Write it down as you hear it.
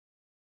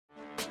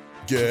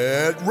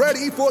Get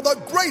ready for the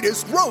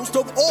greatest roast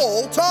of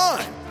all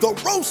time, the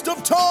Roast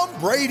of Tom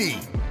Brady,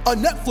 a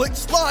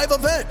Netflix live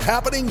event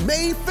happening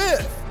May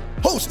 5th.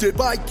 Hosted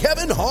by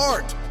Kevin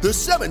Hart, the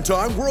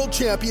 7-time world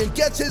champion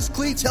gets his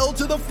cleats held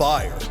to the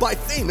fire by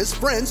famous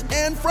friends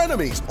and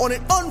frenemies on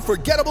an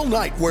unforgettable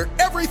night where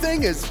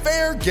everything is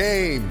fair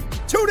game.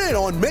 Tune in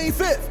on May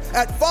 5th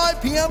at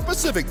 5 p.m.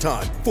 Pacific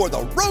time for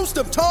the Roast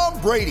of Tom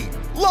Brady,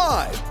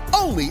 live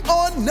only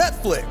on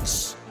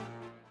Netflix.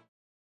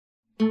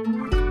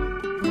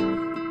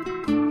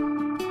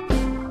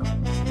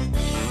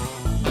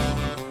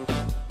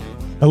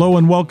 Hello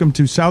and welcome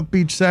to South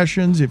Beach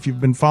Sessions. If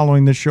you've been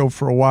following this show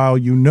for a while,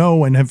 you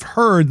know and have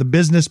heard the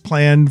business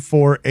plan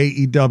for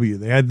AEW.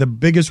 They had the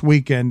biggest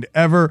weekend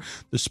ever.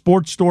 The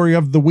sports story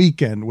of the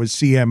weekend was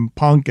CM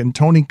Punk, and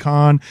Tony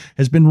Khan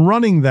has been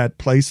running that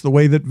place the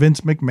way that Vince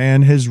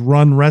McMahon has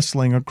run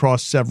wrestling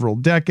across several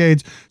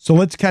decades. So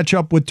let's catch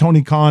up with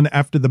Tony Khan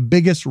after the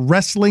biggest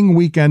wrestling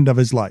weekend of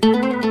his life.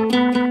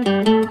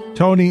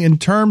 Tony, in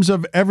terms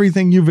of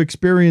everything you've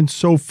experienced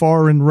so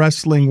far in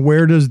wrestling,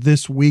 where does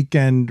this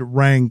weekend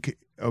rank,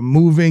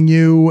 moving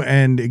you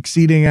and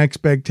exceeding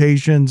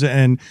expectations,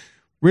 and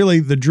really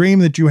the dream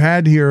that you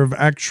had here of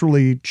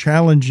actually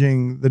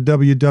challenging the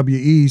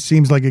WWE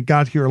seems like it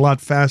got here a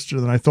lot faster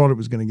than I thought it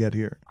was going to get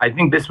here? I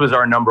think this was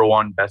our number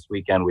one best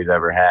weekend we've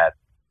ever had.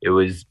 It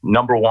was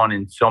number one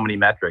in so many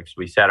metrics.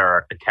 We set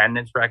our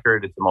attendance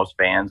record. It's the most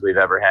fans we've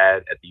ever had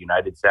at the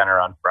United Center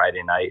on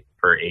Friday night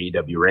for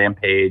AEW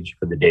Rampage,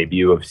 for the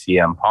debut of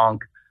CM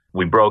Punk.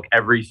 We broke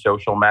every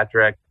social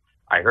metric.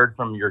 I heard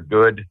from your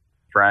good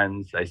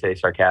friends, I say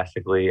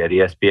sarcastically, at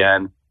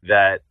ESPN,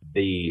 that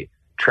the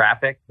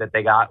traffic that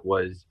they got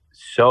was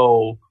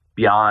so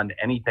beyond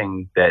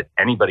anything that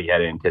anybody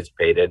had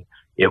anticipated.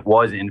 It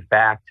was, in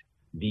fact,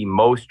 the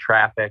most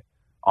traffic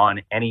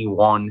on any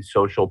one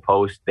social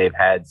post they've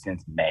had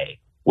since May,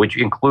 which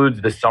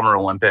includes the Summer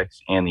Olympics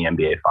and the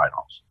NBA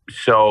Finals.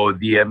 So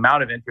the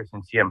amount of interest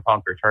in CM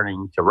Punk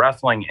returning to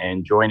wrestling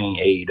and joining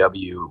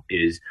AEW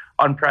is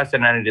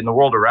unprecedented in the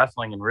world of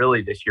wrestling and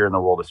really this year in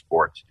the world of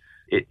sports.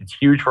 It's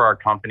huge for our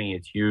company.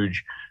 It's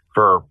huge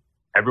for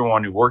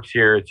everyone who works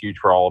here. It's huge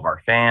for all of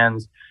our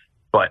fans.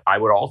 But I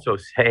would also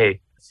say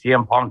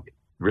CM Punk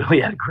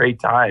really had a great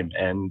time,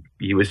 and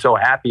he was so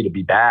happy to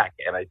be back.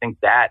 And I think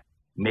that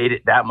made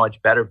it that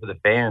much better for the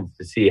fans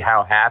to see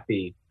how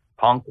happy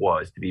Punk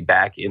was to be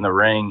back in the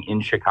ring in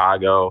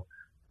Chicago.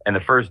 And the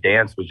first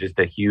dance was just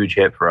a huge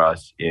hit for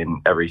us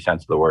in every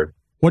sense of the word.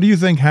 What do you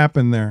think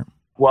happened there?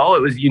 Well,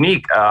 it was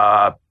unique.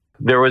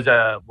 There was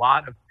a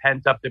lot of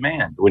pent-up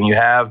demand. When you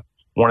have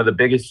one of the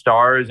biggest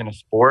stars in a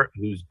sport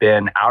who's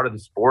been out of the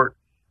sport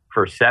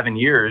for 7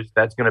 years,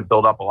 that's going to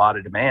build up a lot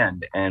of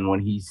demand. And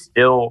when he's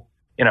still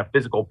in a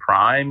physical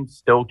prime,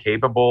 still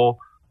capable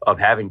of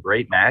having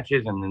great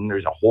matches, and then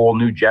there's a whole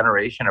new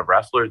generation of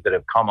wrestlers that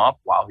have come up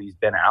while he's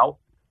been out.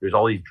 There's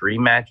all these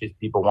dream matches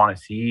people want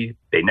to see.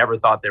 They never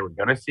thought they were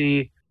going to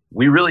see.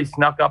 We really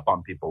snuck up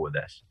on people with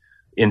this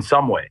in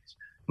some ways.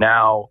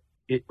 Now,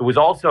 it was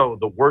also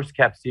the worst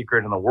kept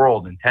secret in the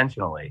world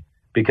intentionally,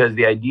 because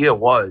the idea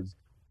was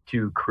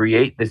to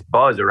create this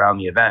buzz around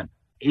the event.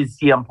 Is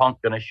CM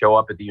Punk going to show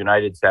up at the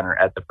United Center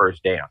at the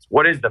first dance?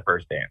 What is the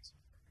first dance?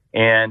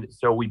 And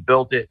so we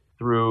built it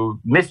through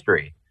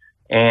mystery.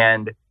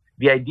 And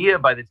the idea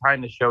by the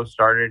time the show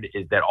started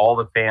is that all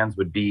the fans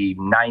would be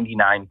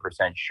 99%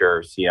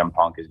 sure CM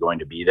Punk is going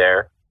to be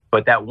there.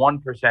 But that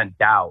 1%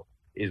 doubt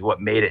is what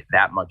made it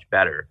that much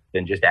better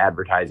than just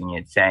advertising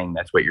it, saying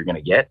that's what you're going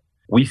to get.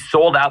 We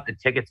sold out the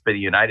tickets for the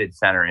United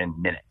Center in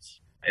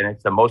minutes. And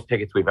it's the most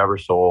tickets we've ever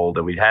sold.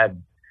 And we've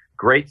had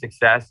great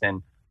success.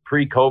 And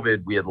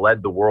pre-COVID, we had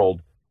led the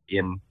world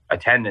in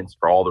attendance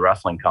for all the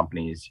wrestling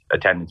companies,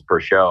 attendance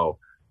per show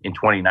in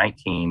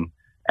 2019.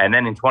 And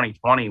then in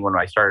 2020, when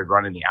I started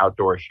running the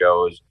outdoor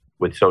shows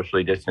with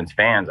socially distanced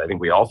fans, I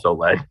think we also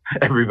led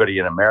everybody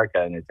in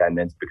America in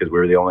attendance because we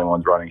were the only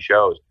ones running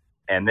shows.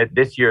 And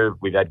this year,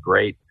 we've had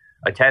great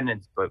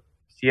attendance, but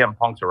CM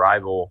Punk's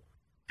arrival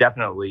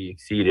definitely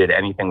exceeded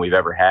anything we've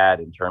ever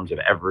had in terms of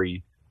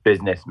every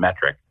business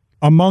metric.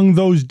 Among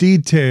those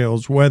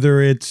details,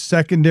 whether it's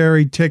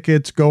secondary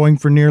tickets going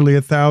for nearly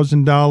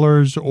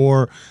 $1,000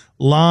 or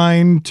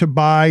line to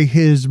buy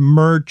his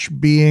merch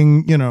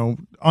being,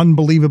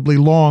 unbelievably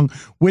long,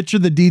 which are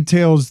the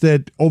details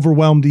that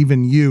overwhelmed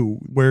even you,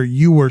 where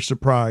you were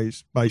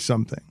surprised by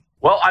something?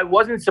 Well, I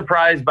wasn't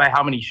surprised by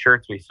how many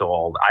shirts we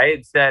sold. I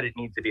had said it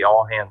needs to be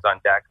all hands on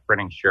deck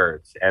printing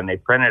shirts, and they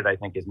printed, I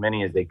think, as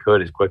many as they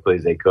could, as quickly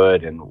as they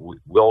could, and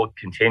we'll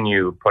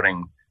continue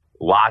putting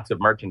lots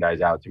of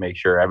merchandise out to make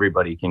sure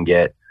everybody can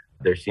get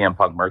their CM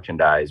Punk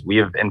merchandise. We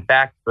have, in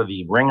fact, for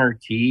the ringer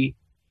tee,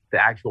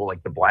 the actual,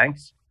 the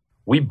blanks,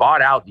 we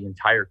bought out the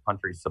entire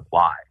country's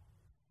supply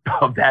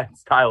of that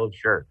style of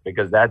shirt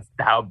because that's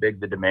how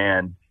big the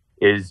demand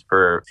is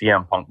for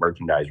CM Punk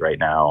merchandise right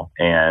now.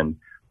 And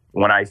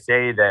when I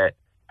say that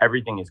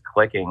everything is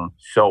clicking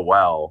so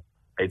well,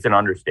 it's an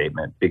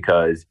understatement,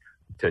 because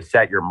to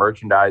set your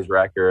merchandise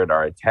record,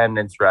 our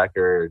attendance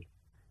record,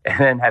 and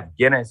then have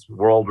Guinness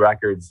World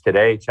Records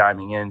today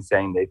chiming in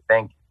saying they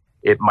think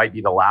it might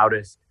be the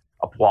loudest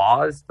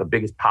applause, the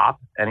biggest pop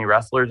any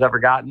wrestler's ever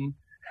gotten.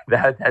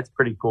 That's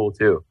pretty cool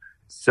too.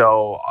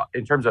 So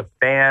in terms of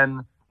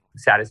fan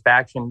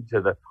satisfaction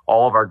to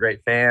all of our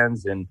great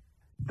fans and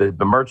the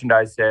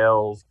merchandise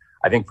sales,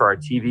 I think for our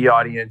TV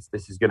audience,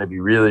 this is going to be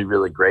really,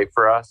 really great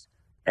for us.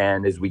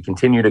 And as we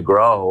continue to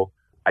grow,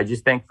 I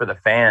just think for the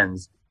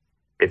fans,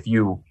 if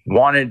you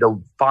wanted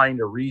to find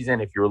a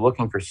reason, if you were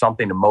looking for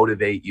something to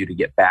motivate you to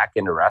get back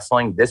into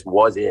wrestling, this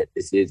was it.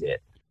 This is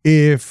it.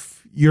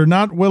 If you're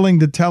not willing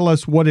to tell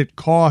us what it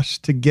costs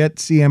to get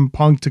CM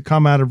Punk to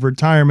come out of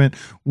retirement,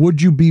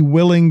 would you be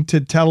willing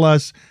to tell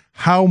us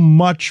how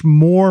much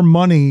more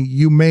money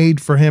you made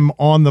for him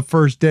on the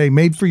first day,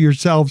 made for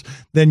yourselves,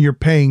 than you're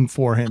paying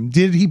for him?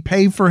 Did he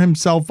pay for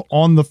himself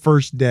on the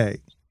first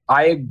day?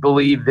 I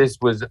believe this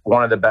was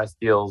one of the best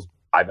deals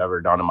I've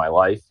ever done in my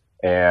life.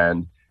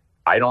 And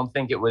I don't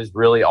think it was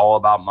really all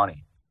about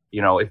money.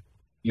 You know, if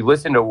you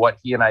listen to what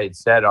he and I had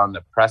said on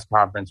the press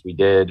conference we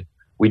did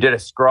a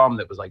scrum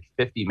that was like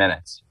 50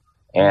 minutes.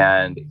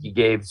 And he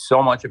gave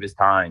so much of his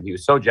time. He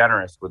was so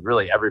generous with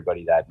really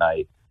everybody that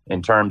night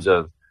in terms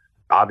of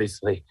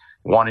obviously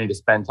wanting to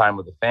spend time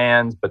with the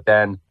fans, but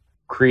then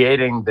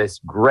creating this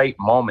great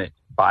moment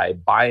by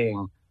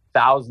buying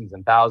thousands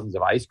and thousands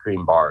of ice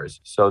cream bars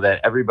so that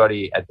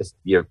everybody at this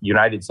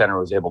United Center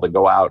was able to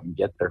go out and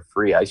get their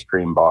free ice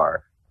cream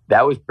bar.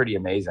 That was pretty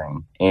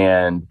amazing.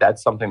 And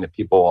that's something that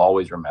people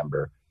always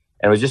remember.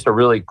 And it was just a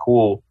really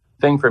cool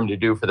thing for him to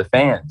do for the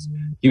fans.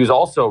 He was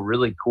also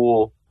really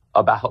cool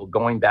about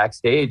going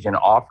backstage and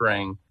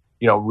offering,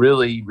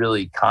 really,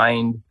 really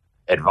kind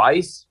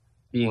advice,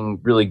 being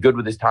really good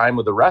with his time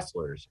with the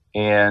wrestlers,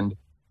 and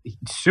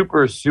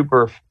super,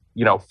 super,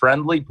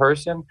 friendly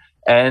person.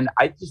 And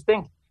I just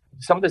think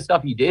some of the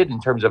stuff he did in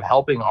terms of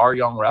helping our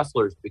young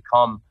wrestlers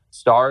become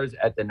stars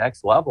at the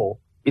next level,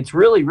 it's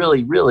really,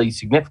 really, really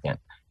significant.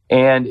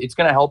 And it's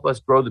going to help us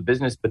grow the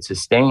business, but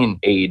sustain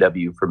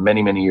AEW for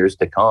many, many years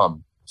to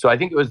come. So I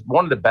think it was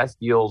one of the best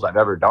deals I've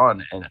ever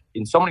done. And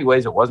in so many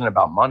ways, it wasn't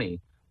about money.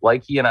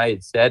 Like he and I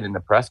had said in the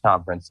press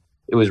conference,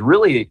 it was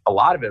really a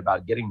lot of it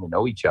about getting to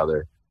know each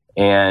other.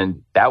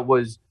 And that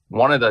was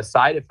one of the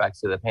side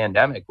effects of the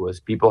pandemic, was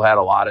people had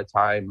a lot of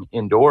time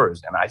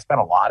indoors. And I spent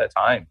a lot of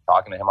time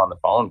talking to him on the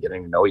phone,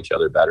 getting to know each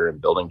other better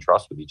and building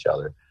trust with each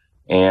other.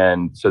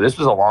 And so this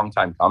was a long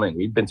time coming.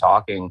 We've been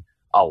talking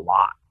a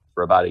lot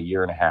for about a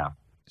year and a half.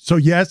 So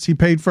yes, he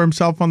paid for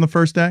himself on the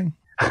first day?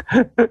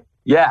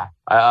 Yeah.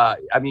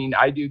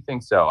 I do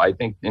think so. I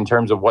think in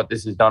terms of what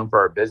this has done for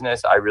our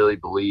business, I really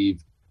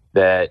believe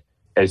that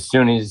as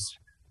soon as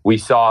we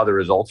saw the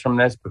results from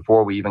this,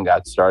 before we even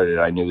got started,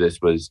 I knew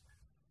this was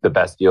the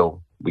best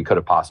deal we could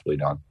have possibly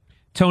done.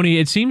 Tony,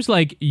 it seems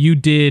like you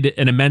did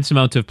an immense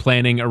amount of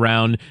planning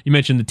around, you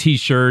mentioned the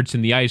T-shirts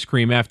and the ice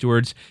cream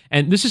afterwards.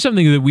 And this is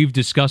something that we've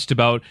discussed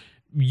about,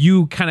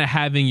 you kind of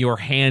having your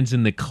hands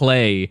in the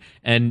clay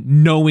and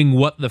knowing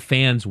what the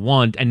fans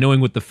want and knowing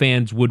what the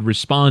fans would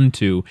respond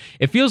to.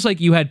 It feels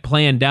like you had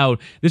planned out,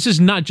 this is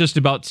not just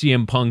about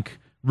CM Punk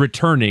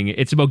returning,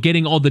 it's about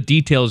getting all the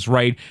details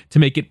right to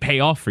make it pay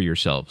off for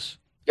yourselves.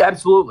 Yeah,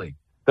 absolutely.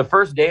 The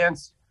First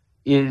Dance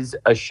is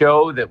a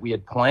show that we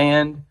had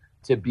planned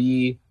to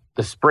be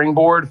the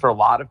springboard for a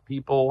lot of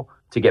people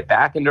to get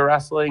back into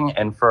wrestling,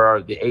 and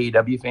for the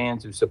AEW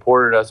fans who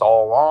supported us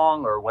all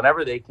along, or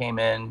whenever they came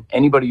in,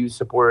 anybody who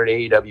supported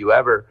AEW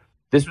ever,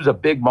 this was a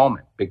big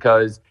moment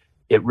because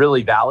it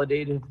really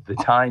validated the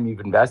time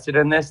you've invested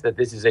in this, that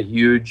this is a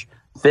huge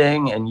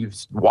thing, and you've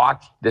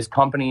watched this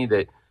company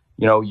that,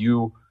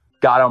 you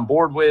got on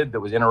board with, that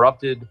was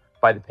interrupted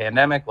by the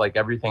pandemic like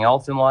everything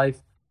else in life,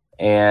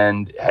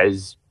 and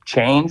has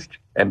changed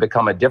and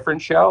become a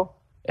different show.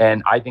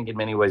 And I think in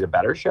many ways a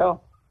better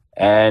show.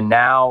 And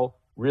now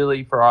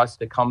really for us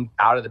to come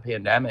out of the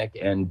pandemic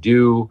and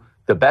do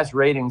the best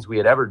ratings we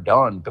had ever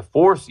done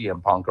before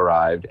CM Punk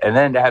arrived, and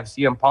then to have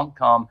CM Punk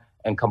come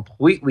and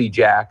completely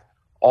jack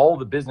all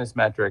the business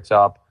metrics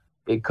up,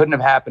 it couldn't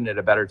have happened at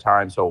a better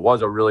time. So it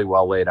was a really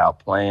well laid out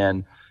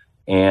plan.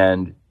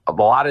 And a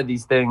lot of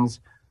these things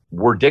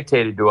were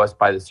dictated to us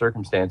by the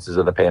circumstances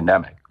of the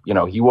pandemic.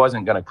 He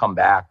wasn't going to come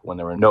back when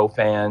there were no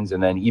fans.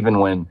 And then even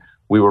when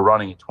we were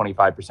running at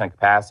 25%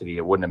 capacity,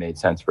 it wouldn't have made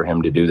sense for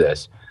him to do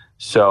this.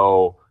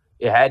 So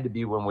it had to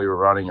be when we were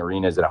running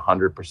arenas at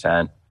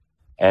 100%.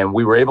 And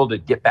we were able to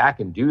get back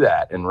and do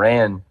that, and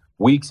ran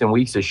weeks and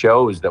weeks of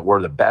shows that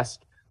were the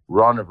best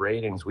run of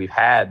ratings we've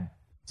had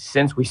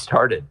since we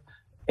started.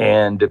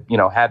 And,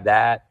 have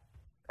that.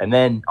 And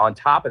then on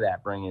top of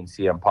that, bring in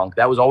CM Punk.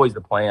 That was always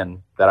the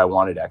plan that I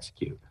wanted to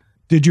execute.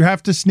 Did you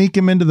have to sneak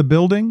him into the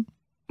building?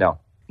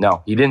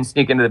 No, he didn't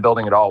sneak into the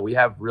building at all. We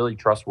have really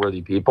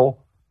trustworthy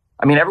people.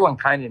 I mean, everyone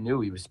kind of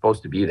knew he was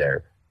supposed to be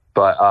there,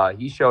 but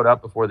he showed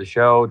up before the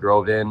show,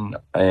 drove in,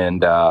 and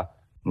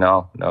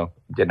no,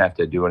 didn't have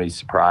to do any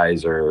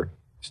surprise or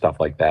stuff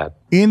like that.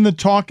 In the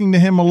talking to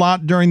him a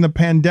lot during the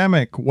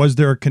pandemic, was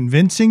there a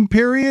convincing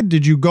period?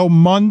 Did you go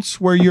months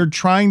where you're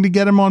trying to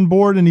get him on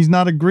board and he's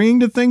not agreeing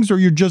to things, or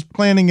you're just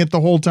planning it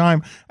the whole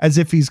time as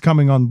if he's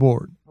coming on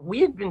board?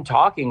 We had been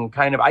talking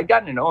I'd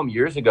gotten to know him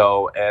years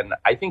ago, and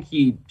I think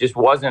he just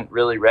wasn't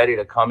really ready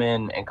to come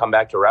in and come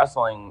back to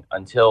wrestling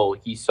until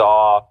he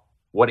saw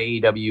what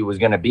AEW was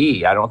going to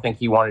be. I don't think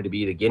he wanted to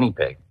be the guinea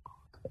pig.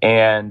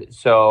 And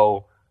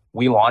so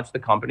we launched the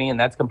company, and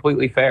that's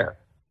completely fair.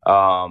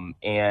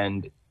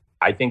 And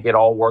I think it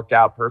all worked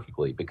out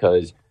perfectly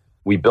because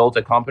we built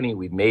a company.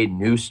 We've made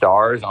new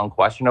stars,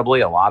 unquestionably.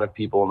 A lot of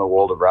people in the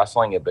world of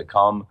wrestling have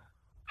become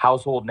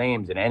household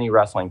names in any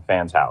wrestling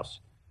fan's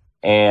house.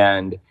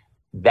 And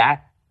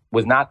that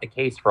was not the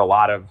case for a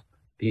lot of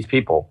these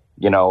people,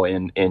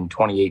 in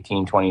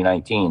 2018,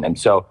 2019. And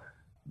so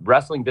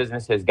wrestling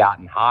business has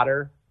gotten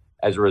hotter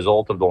as a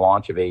result of the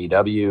launch of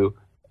AEW.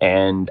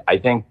 And I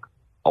think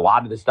a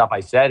lot of the stuff I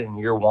said in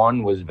year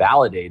one was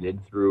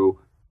validated through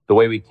the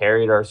way we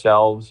carried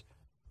ourselves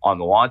on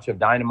the launch of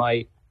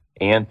Dynamite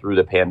and through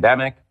the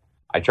pandemic.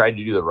 I tried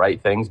to do the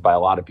right things by a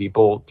lot of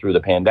people through the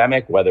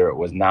pandemic, whether it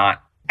was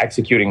not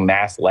executing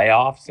mass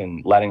layoffs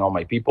and letting all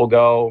my people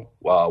go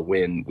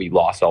when we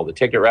lost all the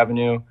ticket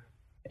revenue.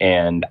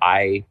 And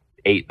I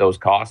ate those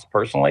costs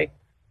personally.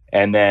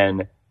 And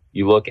then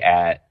you look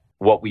at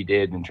what we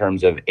did in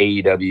terms of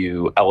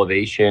AEW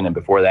Elevation, and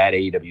before that,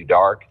 AEW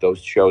Dark,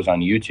 those shows on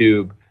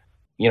YouTube.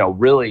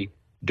 Really,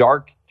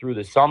 Dark through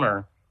the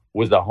summer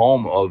was the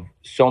home of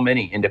so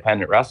many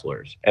independent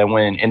wrestlers. And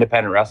when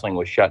independent wrestling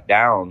was shut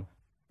down,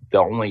 the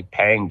only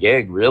paying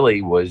gig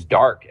really was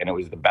Dark. And it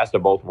was the best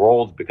of both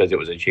worlds because it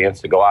was a chance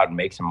to go out and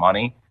make some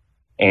money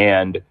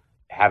and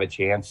have a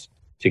chance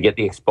to get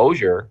the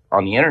exposure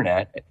on the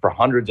internet for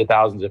hundreds of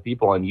thousands of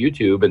people on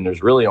YouTube. And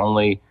there's really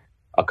only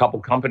a couple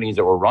companies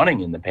that were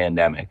running in the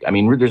pandemic. I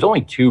mean, there's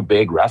only two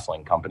big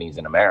wrestling companies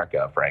in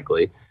America,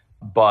 frankly,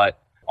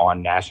 but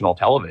on national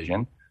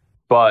television.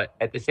 But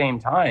at the same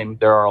time,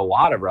 there are a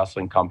lot of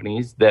wrestling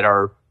companies that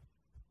are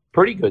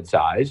pretty good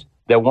size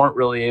that weren't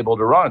really able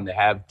to run, that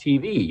have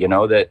TV,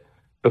 that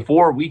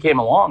before we came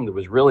along, there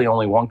was really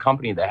only one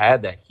company that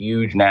had that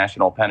huge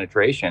national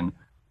penetration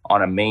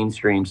on a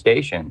mainstream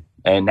station.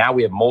 And now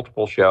we have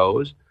multiple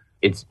shows.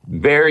 It's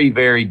very,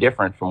 very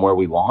different from where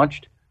we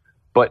launched.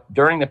 But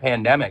during the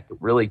pandemic,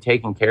 really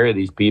taking care of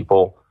these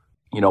people,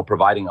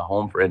 providing a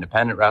home for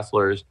independent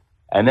wrestlers.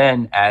 And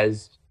then,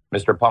 as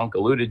Mr. Punk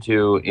alluded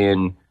to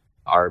in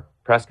our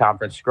press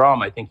conference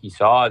scrum, I think he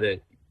saw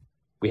that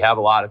we have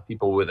a lot of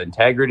people with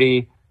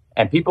integrity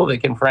and people that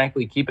can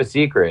frankly keep a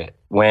secret.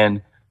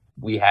 When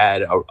we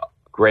had a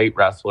great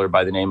wrestler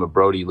by the name of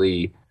Brody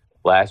Lee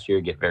last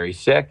year get very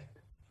sick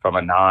from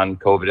a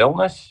non-COVID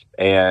illness,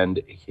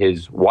 and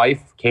his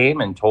wife came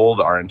and told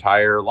our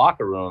entire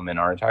locker room and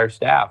our entire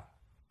staff,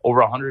 over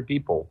 100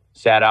 people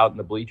sat out in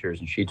the bleachers,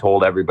 and she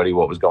told everybody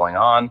what was going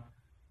on.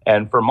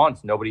 And for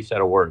months, nobody said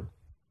a word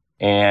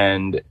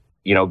and,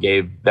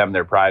 gave them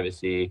their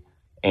privacy.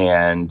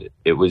 And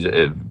it was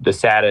the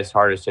saddest,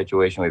 hardest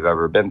situation we've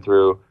ever been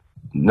through.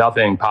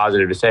 Nothing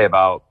positive to say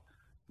about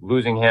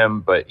losing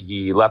him, but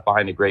he left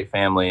behind a great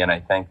family. And I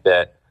think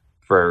that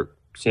for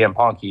CM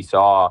Punk, he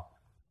saw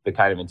the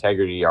kind of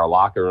integrity our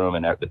locker room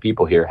and the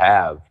people here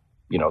have,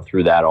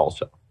 through that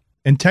also.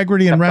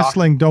 Integrity and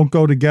wrestling don't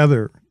go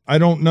together. I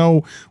don't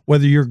know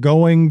whether you're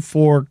going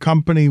for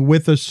company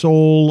with a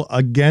soul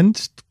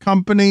against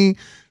company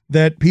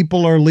that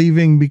people are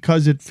leaving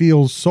because it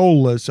feels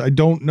soulless. I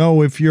don't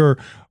know if you're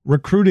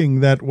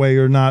recruiting that way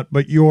or not,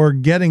 but you're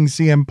getting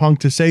CM Punk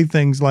to say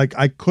things like,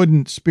 I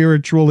couldn't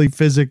spiritually,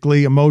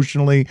 physically,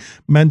 emotionally,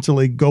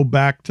 mentally go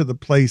back to the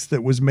place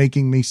that was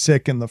making me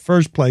sick in the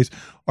first place.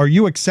 Are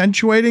you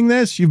accentuating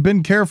this? You've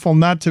been careful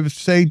not to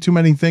say too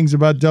many things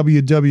about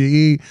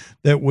WWE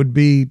that would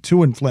be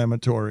too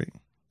inflammatory.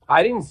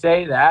 I didn't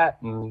say that.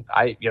 And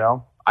I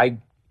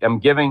am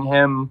giving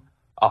him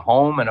a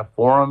home and a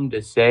forum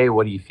to say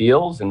what he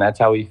feels, and that's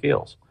how he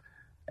feels.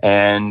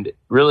 And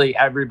really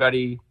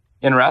everybody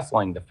in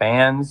wrestling, the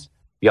fans,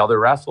 the other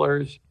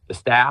wrestlers, the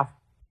staff,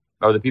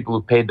 are the people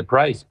who paid the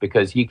price,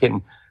 because he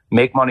can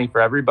make money for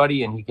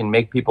everybody and he can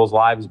make people's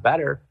lives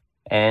better.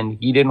 And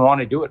he didn't want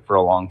to do it for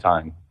a long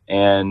time.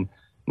 And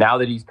now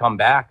that he's come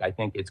back, I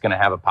think it's going to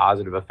have a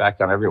positive effect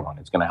on everyone.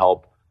 It's going to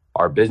help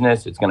our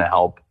business. It's going to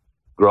help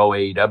grow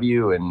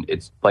AEW. And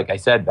it's, like I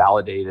said,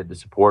 validated the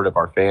support of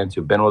our fans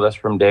who've been with us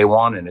from day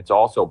one. And it's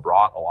also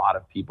brought a lot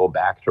of people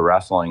back to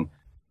wrestling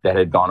that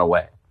had gone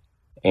away.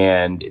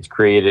 And it's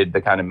created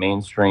the kind of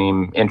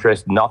mainstream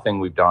interest nothing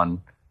we've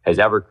done has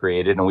ever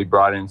created. And we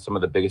brought in some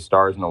of the biggest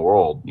stars in the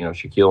world.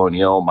 Shaquille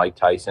O'Neal, Mike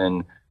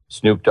Tyson,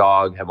 Snoop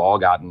Dogg have all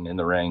gotten in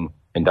the ring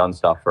and done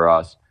stuff for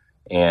us.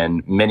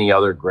 And many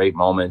other great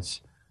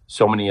moments,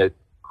 so many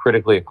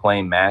critically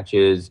acclaimed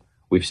matches.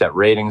 We've set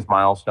ratings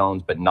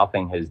milestones, but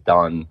nothing has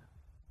done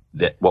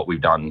what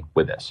we've done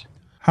with this.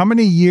 How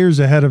many years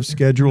ahead of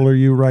schedule are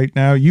you right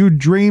now? You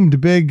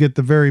dreamed big at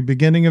the very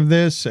beginning of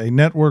this. A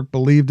network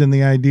believed in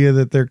the idea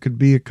that there could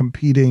be a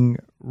competing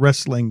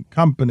wrestling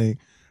company.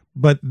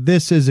 but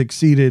this has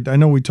exceeded, I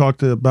know we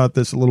talked about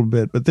this a little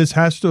bit, but this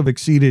has to have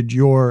exceeded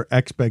your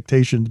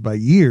expectations by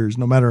years,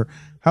 no matter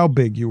how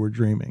big you were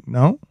dreaming,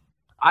 no?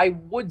 I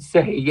would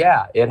say,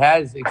 yeah, it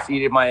has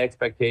exceeded my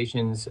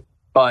expectations,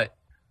 but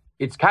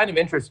it's kind of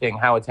interesting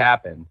how it's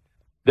happened.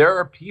 There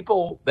are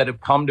people that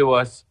have come to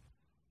us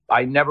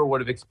I never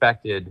would have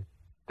expected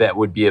that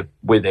would be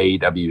with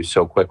AEW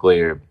so quickly.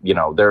 You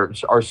know, there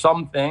are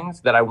some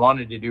things that I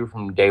wanted to do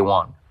from day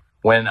one.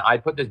 When I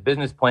put this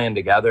business plan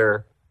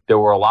together, there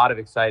were a lot of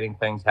exciting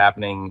things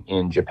happening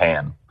in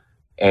Japan.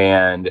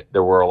 And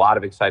there were a lot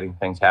of exciting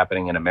things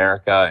happening in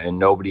America, and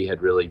nobody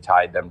had really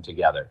tied them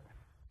together.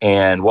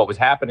 And what was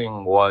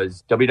happening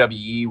was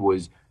WWE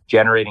was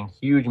generating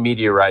huge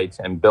media rights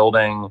and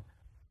building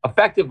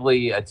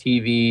effectively a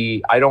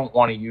TV, I don't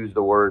want to use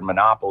the word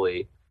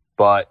monopoly,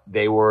 but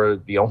they were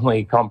the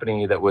only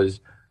company that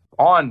was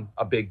on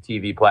a big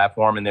TV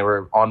platform, and they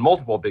were on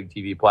multiple big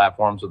TV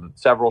platforms with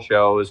several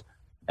shows,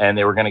 and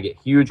they were going to get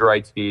huge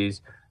rights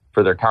fees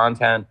for their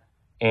content.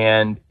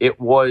 And it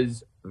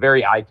was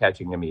very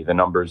eye-catching to me, the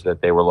numbers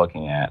that they were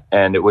looking at.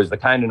 And it was the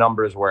kind of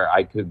numbers where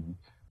I could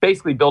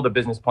basically build a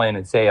business plan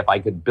and say, if I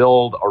could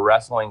build a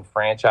wrestling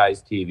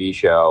franchise TV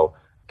show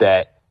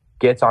that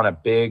gets on a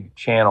big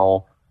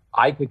channel,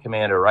 I could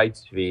command a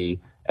rights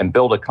fee and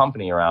build a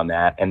company around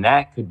that. And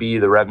that could be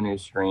the revenue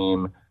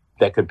stream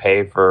that could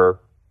pay for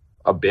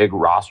a big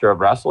roster of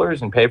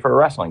wrestlers and pay for a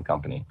wrestling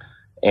company.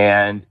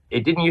 And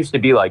it didn't used to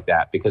be like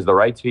that, because the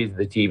rights fees of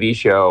the TV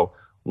show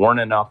weren't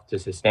enough to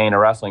sustain a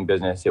wrestling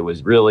business. It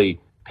was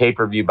really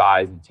pay-per-view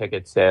buys and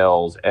ticket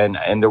sales. And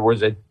there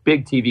was a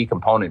big TV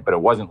component, but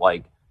it wasn't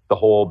like the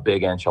whole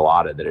big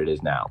enchilada that it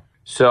is now.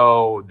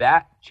 So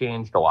that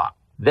changed a lot.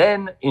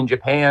 Then in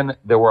Japan,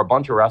 there were a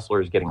bunch of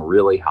wrestlers getting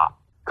really hot.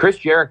 Chris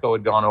Jericho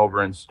had gone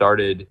over and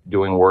started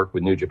doing work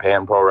with New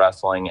Japan Pro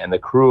Wrestling, and the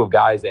crew of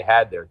guys they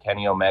had there,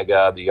 Kenny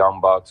Omega, the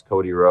Young Bucks,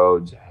 Cody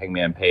Rhodes,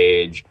 Hangman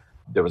Page.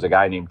 There was a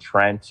guy named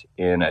Trent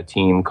in a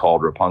team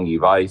called Roppongi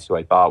Vice, who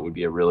I thought would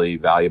be a really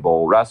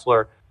valuable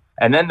wrestler.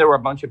 And then there were a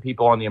bunch of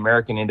people on the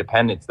American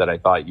independents that I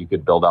thought you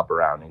could build up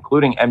around,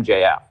 including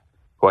MJF,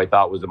 who I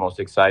thought was the most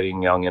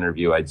exciting young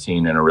interview I'd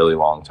seen in a really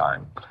long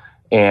time.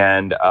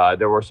 And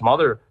there were some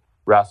other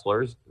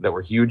wrestlers that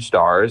were huge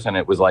stars, and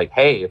it was like,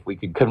 hey, if we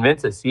could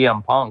convince a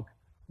CM Punk,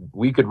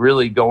 we could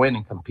really go in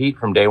and compete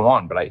from day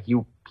one. But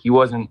he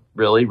wasn't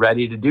really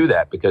ready to do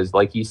that, because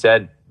like he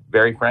said,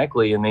 very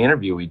frankly, in the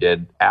interview we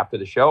did after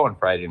the show on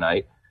Friday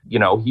night, you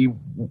know, he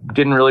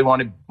didn't really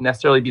want to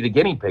necessarily be the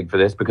guinea pig for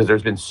this, because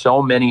there's been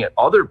so many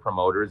other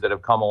promoters that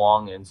have come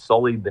along and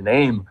sullied the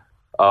name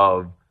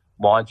of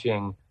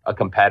launching a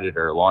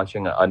competitor,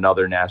 launching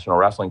another national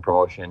wrestling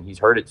promotion. He's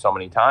heard it so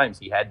many times,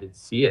 he had to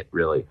see it,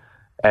 really.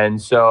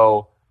 And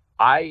so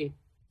I,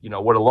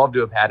 would have loved to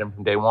have had him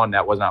from day one.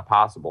 That was not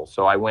possible.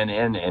 So I went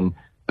in and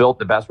built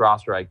the best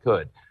roster I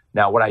could.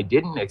 Now, what I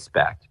didn't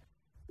expect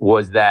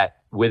was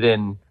that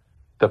within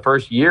the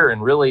first year,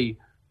 and really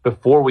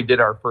before we did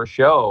our first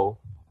show,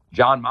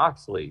 Jon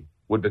Moxley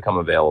would become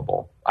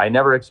available. I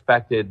never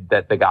expected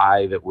that the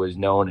guy that was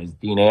known as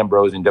Dean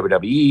Ambrose in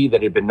WWE,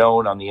 that had been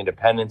known on the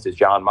independents as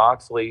Jon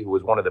Moxley, who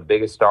was one of the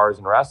biggest stars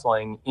in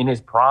wrestling in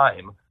his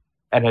prime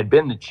and had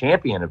been the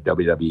champion of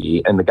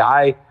WWE, and the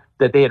guy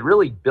that they had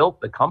really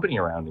built the company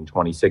around in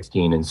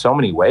 2016 in so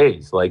many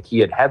ways. Like, he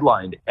had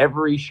headlined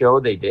every show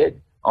they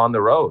did on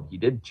the road. He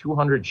did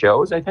 200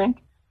 shows, I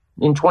think,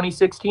 in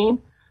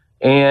 2016,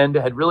 and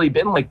had really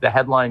been like the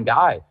headline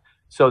guy.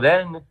 So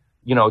then,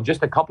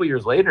 just a couple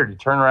years later, to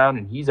turn around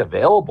and he's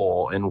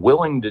available and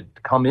willing to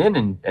come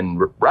in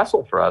and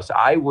wrestle for us,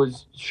 I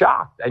was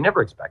shocked. I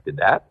never expected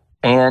that.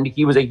 And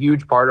he was a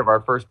huge part of our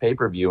first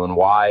pay-per-view, and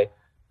why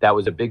that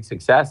was a big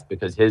success,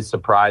 because his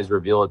surprise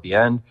reveal at the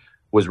end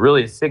was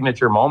really a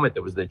signature moment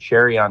that was the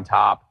cherry on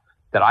top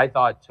that I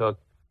thought took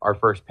our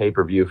first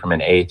pay-per-view from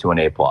an A to an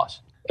A+.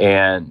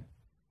 And,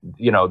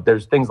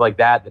 there's things like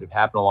that have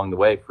happened along the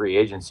way, free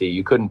agency,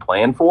 you couldn't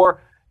plan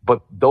for,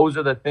 but those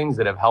are the things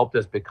that have helped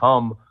us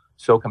become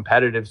so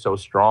competitive, so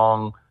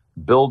strong,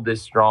 build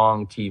this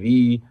strong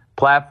TV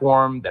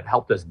platform that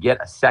helped us get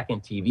a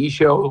second TV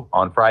show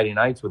on Friday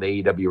nights with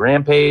AEW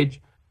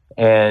Rampage.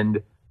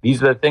 And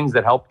these are the things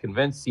that helped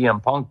convince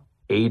CM Punk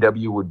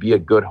AEW would be a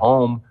good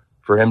home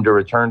for him to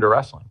return to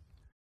wrestling.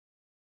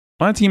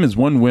 My team is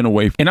one win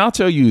away, and I'll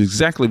tell you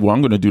exactly what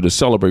I'm going to do to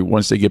celebrate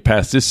once they get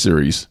past this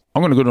series.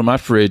 I'm going to go to my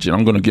fridge and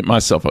I'm going to get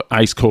myself an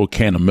ice cold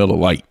can of Miller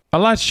Lite. A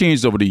lot's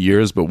changed over the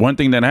years, but one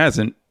thing that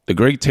hasn't, the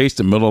great taste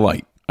of Miller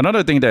Lite.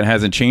 Another thing that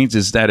hasn't changed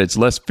is that it's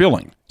less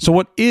filling. So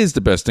what is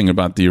the best thing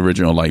about the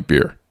original light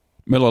beer?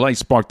 Miller Lite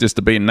sparked this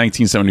debate in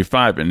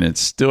 1975, and it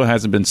still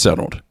hasn't been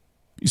settled.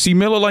 You see,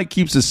 Miller Lite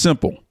keeps it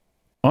simple.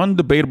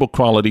 Undebatable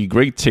quality,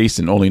 great taste,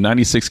 and only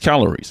 96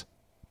 calories.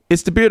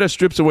 It's the beer that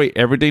strips away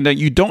everything that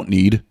you don't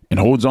need and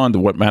holds on to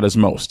what matters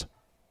most.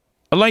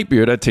 A light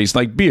beer that tastes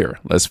like beer,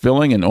 less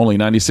filling, and only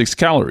 96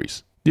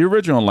 calories. The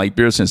original light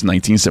beer since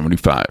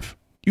 1975.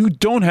 You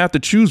don't have to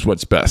choose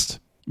what's best.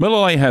 Miller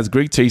Lite has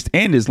great taste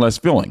and is less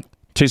filling.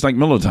 Tastes like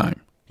Miller time.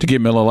 To get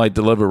Miller Lite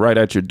delivered right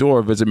at your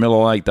door, visit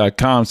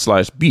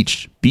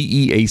MillerLite.com/beach,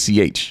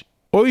 BEACH.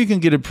 Or you can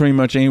get it pretty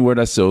much anywhere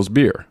that sells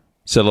beer.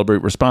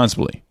 Celebrate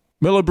responsibly.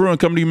 Miller Brewing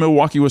Company,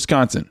 Milwaukee,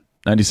 Wisconsin.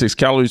 96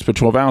 calories per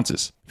 12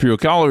 ounces. Fewer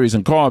calories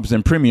and carbs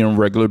than premium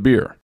regular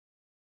beer.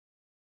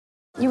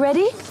 You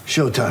ready?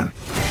 Showtime.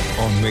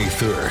 On May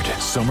 3rd,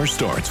 summer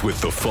starts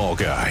with The Fall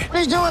Guy.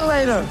 Let's do it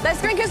later.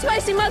 Let's drink a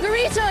spicy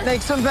margarita.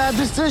 Make some bad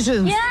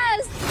decisions.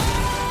 Yes.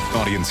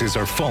 Audiences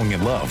are falling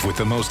in love with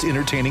the most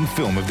entertaining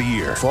film of the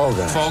year. Fall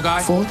Guy. Fall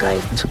Guy? Fall Guy.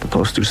 That's what the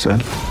poster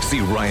said. See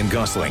Ryan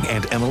Gosling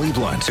and Emily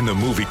Blunt in the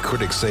movie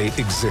critics say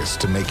exists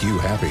to make you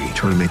happy.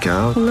 Trying to make it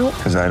out? Nope.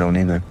 Because I don't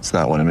either. It's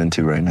not what I'm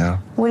into right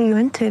now. What are you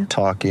into?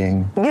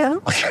 Talking. Yeah.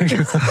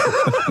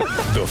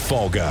 The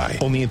Fall Guy.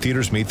 Only in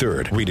theaters May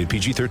 3rd. Rated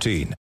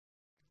PG-13.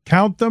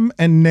 Count them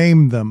and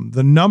name them.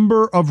 The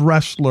number of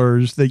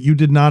wrestlers that you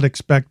did not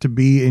expect to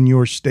be in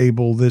your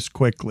stable this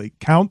quickly.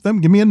 Count them,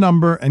 give me a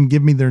number, and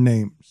give me their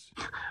names.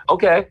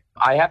 Okay,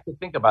 I have to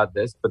think about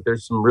this, but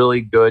there's some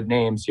really good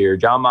names here.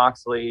 Jon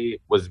Moxley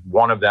was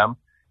one of them.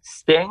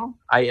 Sting,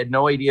 I had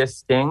no idea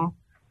Sting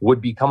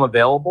would become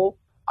available.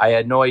 I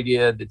had no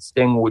idea that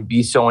Sting would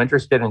be so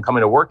interested in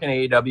coming to work in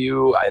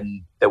AEW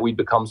and that we'd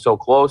become so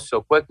close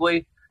so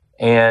quickly.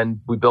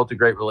 And we built a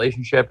great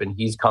relationship, and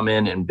he's come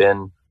in and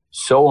been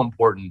so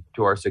important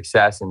to our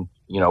success, and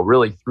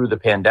really through the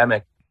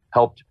pandemic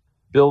helped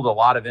build a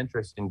lot of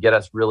interest and get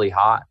us really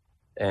hot,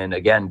 and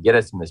again get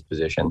us in this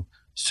position.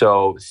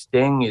 So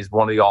Sting is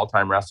one of the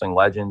all-time wrestling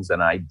legends,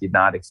 and I did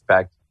not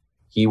expect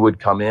he would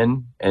come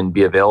in and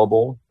be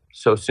available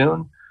so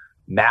soon.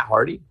 Matt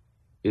Hardy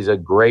is a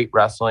great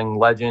wrestling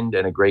legend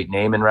and a great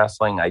name in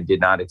wrestling. I did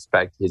not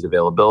expect his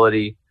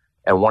availability.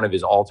 And one of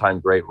his all-time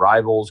great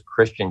rivals,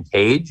 Christian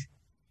Cage,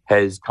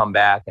 has come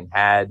back and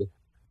had,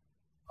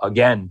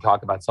 again,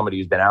 talk about somebody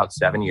who's been out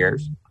 7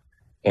 years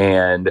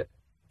and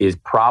is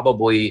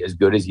probably as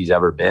good as he's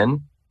ever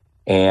been,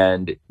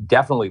 and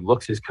definitely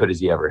looks as good as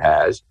he ever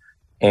has,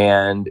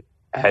 and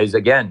has,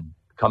 again,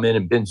 come in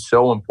and been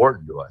so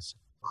important to us.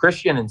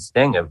 Christian and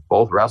Sting have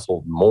both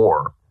wrestled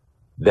more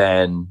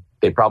than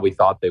they probably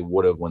thought they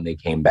would have when they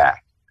came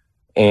back.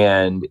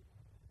 And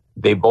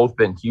they've both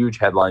been huge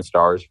headline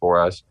stars for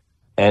us.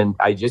 And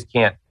I just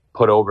can't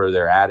put over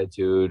their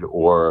attitude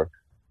or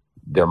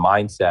their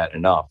mindset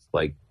enough.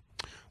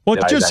 Well,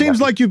 it just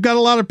seems like you've got a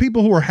lot of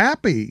people who are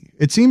happy.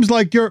 It seems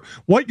like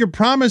what you're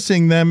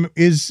promising them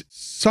is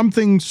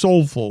something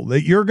soulful,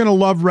 that you're going to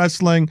love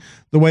wrestling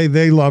the way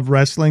they love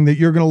wrestling, that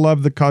you're going to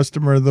love the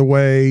customer the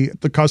way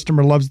the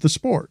customer loves the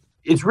sport.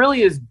 It's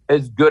really as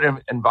good an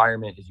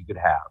environment as you could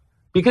have,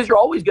 because you're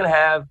always going to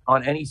have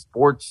on any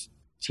sports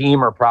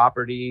team or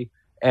property,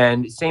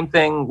 and same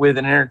thing with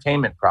an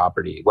entertainment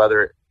property,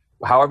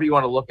 however you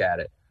want to look at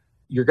it,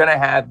 you're going to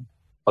have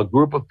a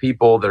group of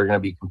people that are going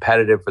to be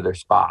competitive for their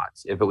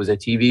spots. If it was a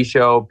TV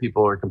show,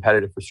 people are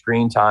competitive for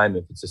screen time.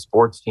 If it's a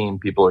sports team,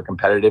 people are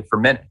competitive for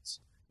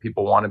minutes.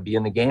 People want to be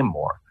in the game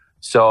more.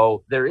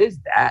 So there is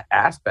that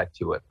aspect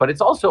to it, but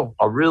it's also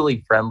a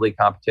really friendly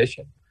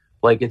competition.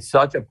 It's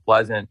such a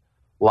pleasant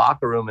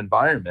locker room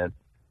environment.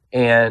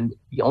 And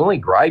the only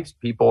gripes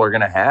people are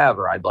going to have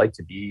are, I'd like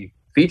to be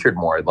featured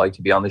more. I'd like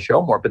to be on the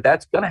show more, but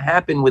that's going to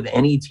happen with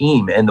any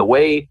team. And the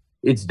way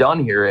it's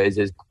done here is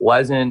as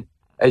pleasant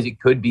as it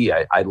could be.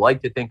 I'd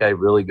like to think I have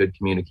really good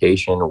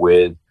communication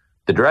with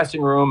the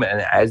dressing room,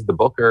 and as the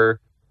booker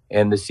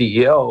and the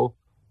CEO,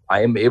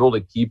 I am able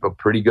to keep a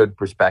pretty good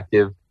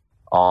perspective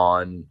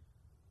on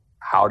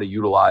how to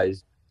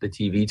utilize the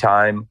TV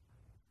time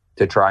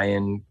to try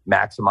and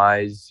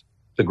maximize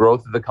the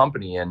growth of the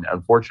company. And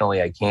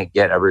unfortunately, I can't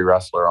get every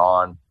wrestler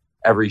on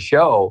every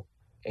show.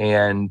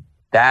 And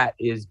that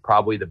is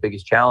probably the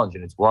biggest challenge.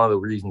 And it's one of the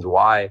reasons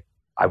why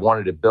I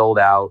wanted to build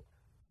out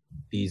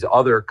these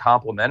other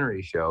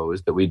complementary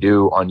shows that we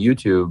do on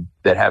YouTube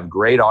that have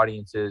great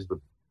audiences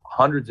with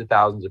hundreds of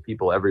thousands of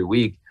people every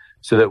week,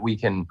 so that we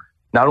can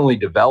not only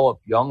develop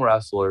young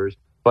wrestlers,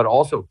 but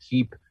also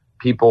keep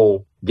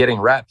people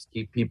getting reps,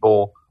 keep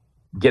people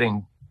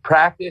getting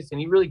practice,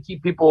 and you really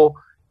keep people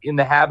in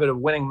the habit of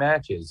winning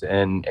matches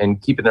and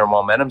keeping their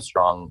momentum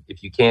strong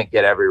if you can't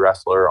get every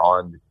wrestler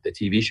on the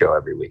TV show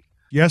every week.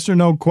 Yes or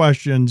no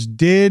questions.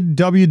 Did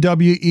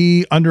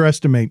WWE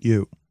underestimate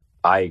you?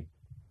 I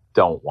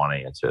don't want to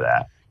answer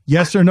that.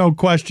 Yes or no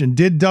question.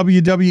 Did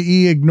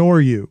WWE ignore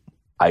you?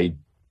 I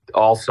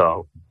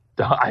also,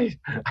 I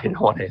don't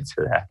want to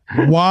answer that.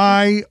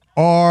 Why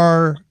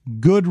are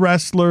good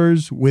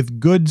wrestlers with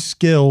good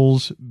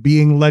skills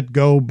being let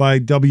go by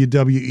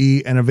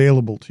WWE and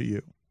available to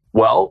you?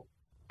 Well,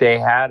 they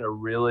had a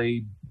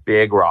really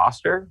big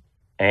roster,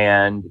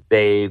 and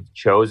they've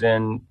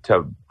chosen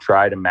to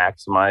try to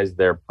maximize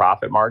their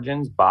profit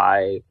margins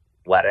by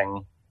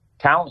letting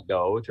talent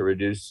go to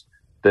reduce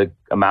the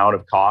amount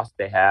of cost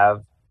they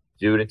have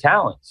due to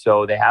talent.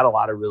 So they had a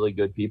lot of really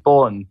good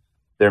people, and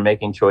they're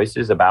making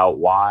choices about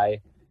why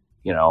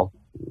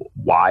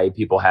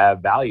people have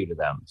value to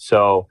them.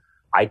 So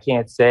I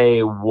can't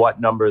say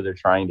what number they're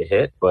trying to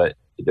hit, but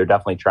they're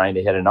definitely trying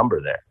to hit a number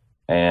there.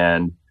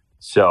 And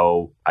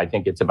So I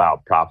think it's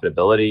about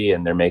profitability,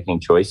 and they're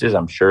making choices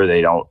I'm sure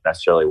they don't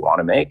necessarily want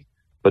to make,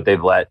 but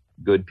they've let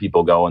good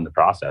people go in the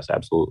process.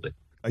 Absolutely.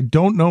 I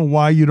don't know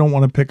why you don't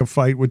want to pick a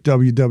fight with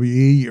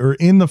WWE. You're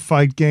in the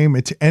fight game.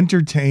 It's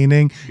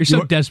entertaining. You're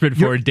so desperate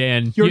for it,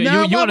 Dan. You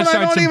want to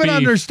start I don't even beef.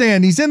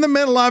 understand. He's in the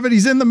middle of it.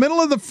 He's in the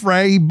middle of the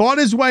fray. He bought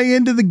his way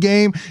into the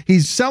game.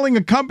 He's selling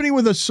a company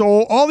with a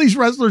soul. All these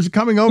wrestlers are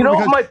coming over.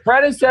 My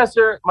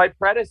predecessor,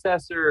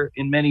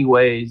 in many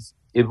ways,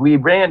 if we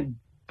ran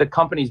the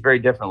companies very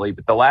differently,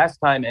 but the last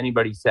time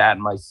anybody sat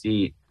in my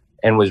seat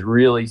and was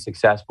really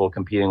successful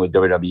competing with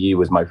WWE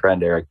was my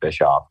friend Eric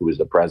Bischoff, who was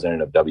the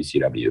president of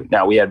WCW.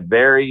 Now, we had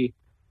very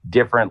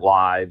different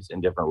lives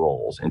and different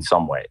roles in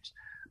some ways,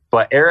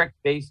 but Eric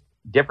faced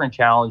different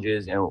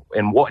challenges,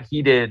 and what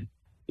he did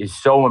is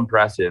so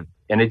impressive.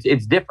 And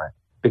it's different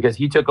because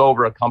he took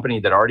over a company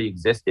that already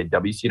existed,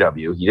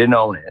 WCW. He didn't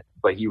own it,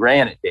 but he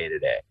ran it day to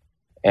day.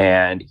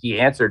 And he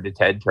answered to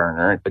Ted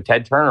Turner, but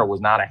Ted Turner was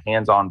not a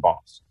hands-on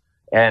boss.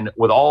 And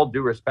with all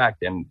due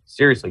respect, and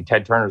seriously,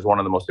 Ted Turner is one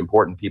of the most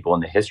important people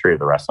in the history of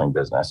the wrestling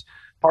business.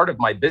 Part of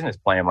my business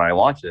plan when I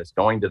launched this,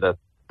 going to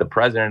the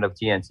president of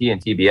TNT and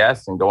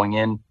TBS and going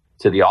in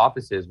to the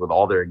offices with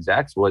all their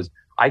execs, was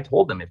I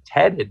told them if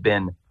Ted had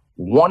been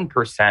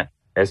 1%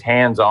 as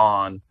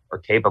hands-on or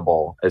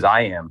capable as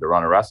I am to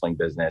run a wrestling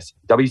business,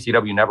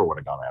 WCW never would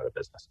have gone out of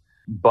business.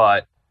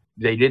 But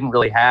they didn't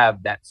really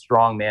have that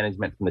strong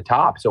management from the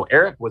top. So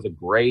Eric was a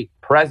great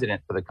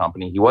president for the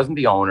company. He wasn't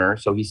the owner,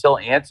 so he still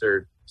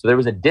answered. So there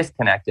was a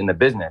disconnect in the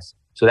business.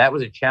 So that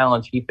was a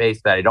challenge he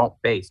faced that I don't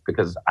face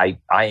because I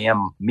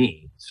am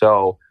me.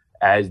 So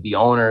as the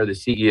owner, the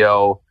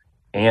CEO,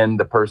 and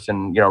the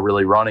person,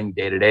 really running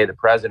day to day, the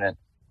president,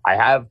 I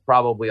have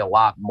probably a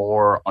lot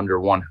more under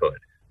one hood.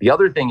 The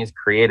other thing is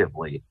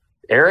creatively,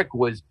 Eric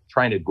was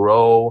trying to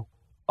grow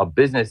a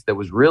business that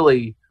was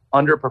really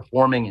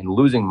underperforming and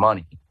losing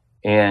money.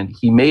 And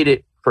he made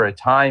it for a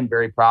time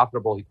very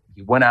profitable.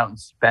 He went out and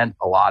spent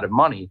a lot of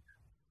money,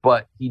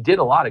 but he did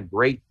a lot of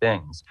great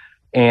things.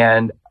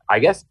 And I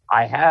guess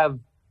I have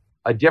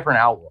a different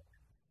outlook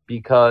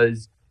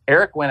because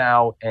Eric went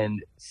out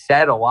and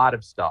said a lot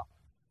of stuff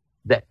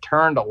that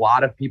turned a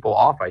lot of people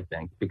off, I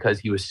think, because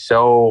he was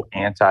so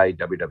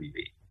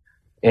anti-WWE.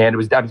 And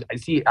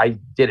I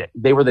did it.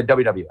 They were the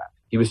WWF.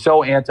 He was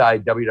so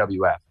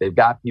anti-WWF. They've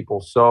got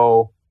people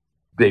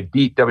they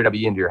beat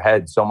WWE into your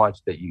head so much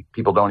that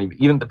people don't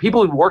even the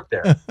people who work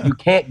there, you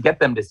can't get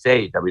them to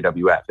say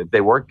WWF. If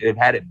they've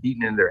had it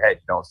beaten into their head,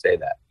 you don't say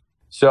that.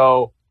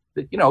 So,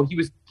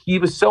 he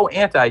was so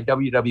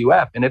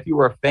anti-WWF. And if you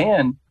were a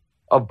fan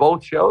of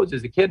both shows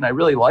as a kid, and I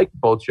really liked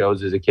both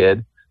shows as a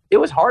kid, it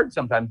was hard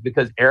sometimes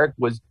because Eric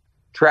was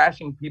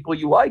trashing people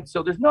you liked.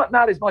 So there's not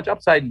as much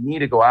upside in me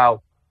to go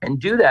out and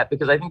do that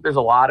because I think there's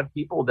a lot of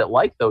people that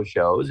like those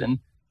shows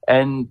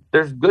and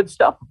there's good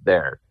stuff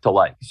there to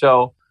like.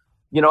 So,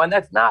 and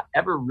that's not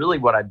ever really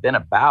what I've been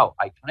about.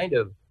 I kind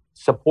of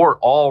support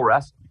all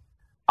wrestling.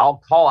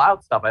 I'll call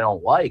out stuff I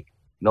don't like,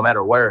 no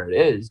matter where it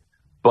is.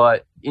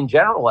 But in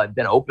general, I've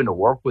been open to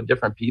work with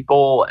different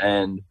people.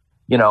 And,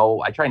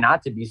 I try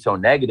not to be so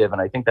negative.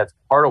 And I think that's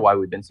part of why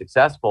we've been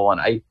successful.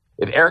 And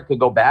if Eric could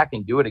go back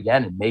and do it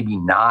again and maybe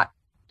not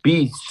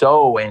be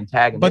so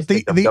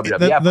antagonistic of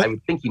WWF, I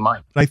would think he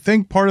might. I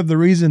think part of the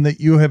reason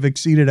that you have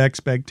exceeded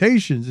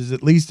expectations is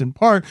at least in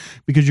part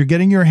because you're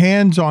getting your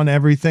hands on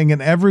everything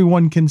and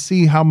everyone can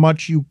see how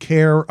much you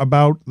care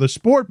about the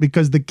sport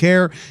because the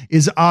care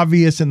is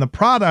obvious in the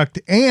product.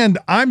 And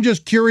I'm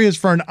just curious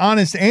for an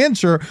honest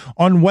answer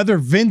on whether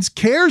Vince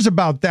cares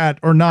about that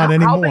or not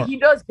anymore. He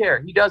does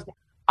care. He does.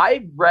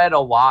 I've read a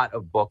lot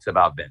of books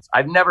about Vince.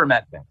 I've never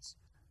met Vince.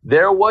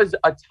 There was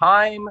a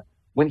time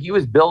when he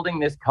was building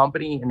this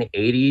company in the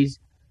 80s,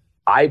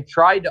 I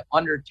tried to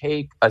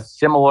undertake a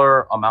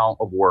similar amount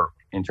of work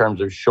in terms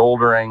of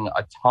shouldering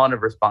a ton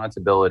of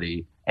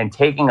responsibility and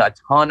taking a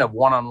ton of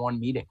one-on-one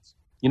meetings.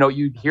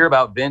 You'd hear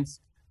about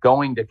Vince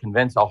going to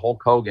convince a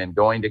Hulk Hogan,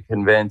 going to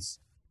convince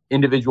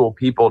individual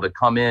people to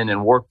come in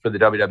and work for the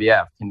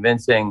WWF,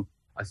 convincing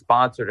a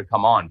sponsor to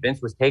come on.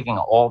 Vince was taking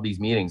all these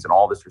meetings and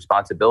all this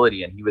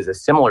responsibility, and he was a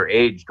similar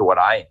age to what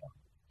I am.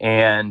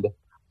 And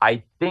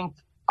I think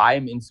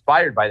I'm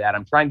inspired by that.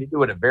 I'm trying to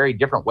do it a very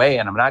different way.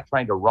 And I'm not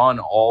trying to run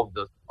all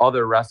the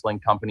other wrestling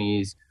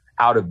companies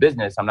out of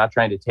business. I'm not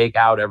trying to take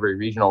out every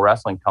regional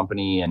wrestling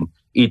company and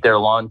eat their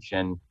lunch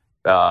and,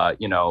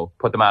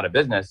 put them out of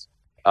business.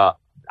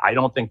 I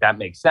don't think that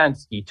makes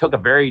sense. He took a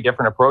very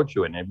different approach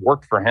to it and it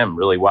worked for him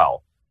really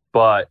well.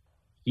 But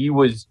he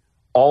was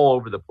all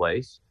over the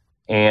place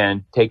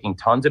and taking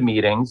tons of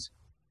meetings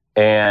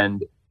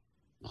and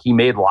he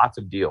made lots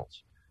of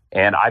deals.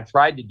 And I've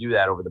tried to do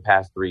that over the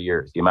past 3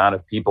 years. The amount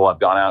of people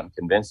I've gone out and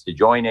convinced to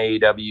join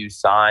AEW,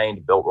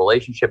 signed, built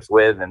relationships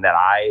with, and that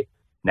I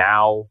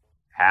now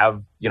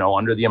have,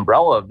 under the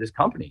umbrella of this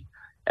company.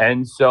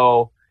 And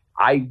so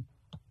I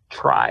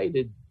try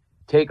to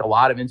take a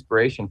lot of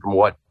inspiration from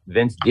what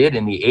Vince did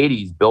in the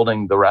 80s,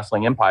 building the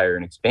wrestling empire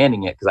and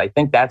expanding it, because I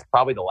think that's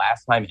probably the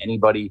last time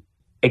anybody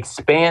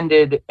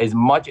expanded as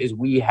much as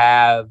we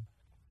have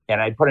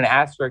And I put an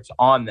asterisk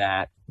on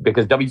that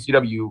because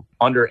WCW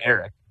under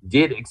Eric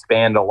did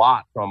expand a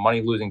lot from a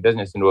money-losing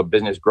business into a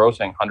business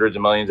grossing hundreds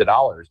of millions of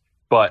dollars.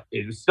 But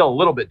it was still a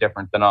little bit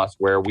different than us,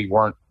 where we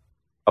weren't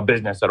a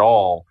business at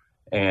all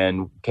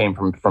and came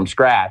from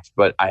scratch.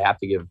 But I have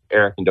to give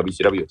Eric and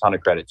WCW a ton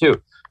of credit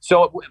too.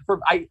 So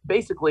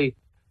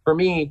for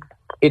me,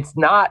 it's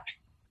not,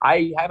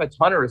 I have a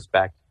ton of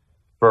respect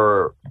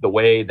for the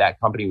way that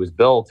company was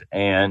built.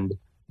 And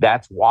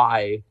that's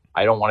why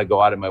I don't want to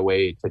go out of my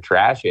way to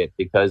trash it,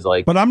 because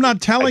but I'm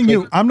not telling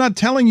you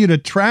to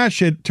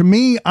trash it. To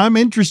me, I'm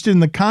interested in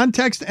the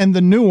context and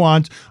the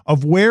nuance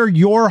of where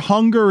your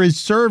hunger is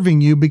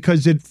serving you,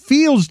 because it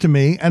feels to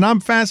me, and I'm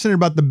fascinated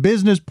about the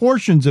business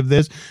portions of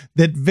this,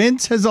 that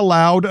Vince has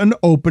allowed an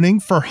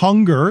opening for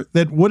hunger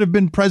that would have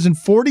been present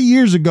 40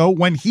 years ago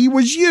when he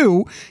was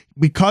you.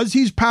 Because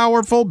he's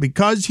powerful,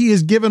 because he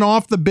has given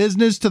off the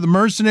business to the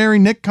mercenary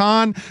Nick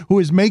Khan, who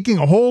is making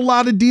a whole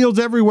lot of deals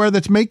everywhere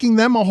that's making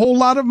them a whole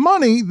lot of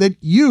money, that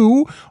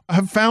you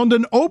have found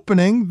an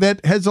opening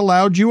that has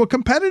allowed you a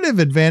competitive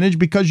advantage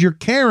because you're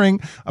caring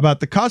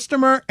about the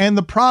customer and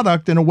the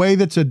product in a way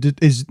that's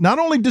is not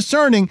only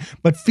discerning,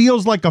 but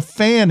feels like a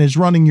fan is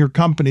running your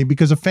company,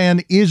 because a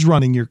fan is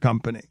running your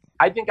company.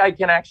 I think I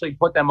can actually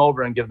put them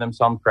over and give them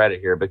some credit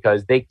here,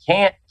 because they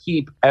can't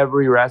keep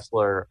every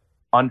wrestler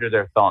under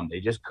their thumb. They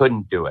just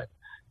couldn't do it.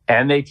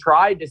 And they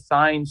tried to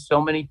sign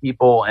so many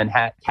people and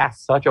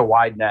cast such a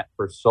wide net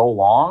for so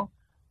long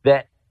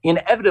that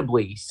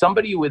inevitably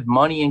somebody with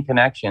money and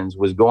connections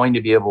was going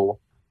to be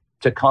able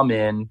to come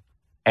in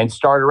and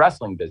start a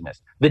wrestling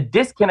business. The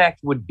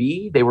disconnect would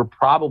be they were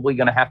probably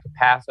going to have to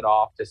pass it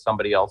off to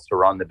somebody else to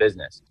run the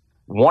business.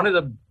 One of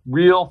the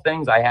real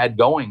things I had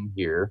going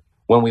here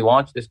when we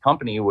launched this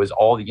company was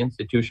all the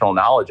institutional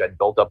knowledge I'd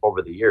built up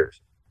over the years.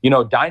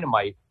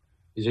 Dynamite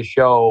is a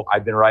show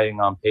I've been writing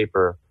on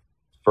paper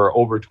for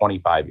over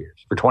 25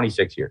 years, for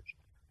 26 years.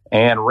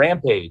 And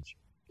Rampage,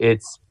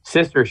 its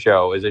sister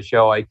show, is a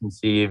show I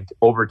conceived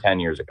over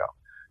 10 years ago.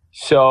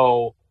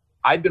 So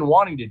I've been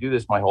wanting to do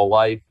this my whole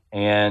life,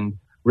 and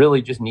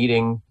really just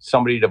needing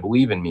somebody to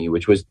believe in me,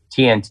 which was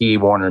TNT,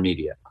 Warner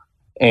Media.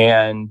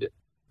 And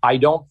I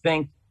don't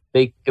think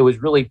it was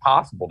really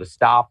possible to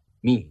stop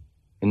me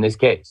in this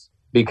case,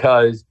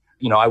 because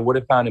I would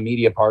have found a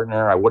media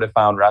partner. I would have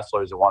found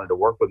wrestlers that wanted to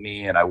work with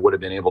me, and I would have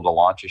been able to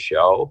launch a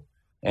show.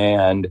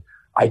 And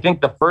I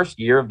think the first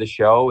year of the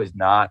show is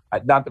not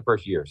the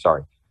first year,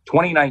 sorry.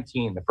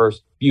 2019, the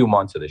first few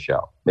months of the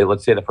show,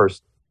 let's say the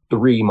first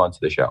 3 months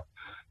of the show.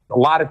 A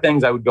lot of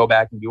things I would go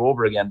back and do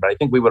over again, but I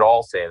think we would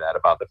all say that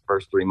about the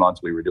first 3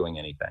 months we were doing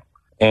anything.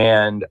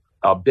 And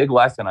a big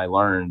lesson I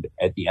learned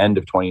at the end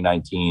of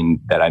 2019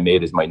 that I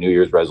made as my New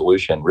Year's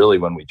resolution, really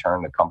when we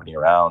turned the company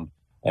around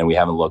and we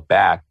haven't looked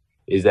back,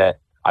 is that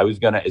I was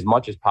going to, as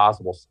much as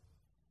possible,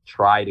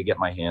 try to get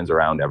my hands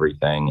around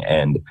everything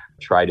and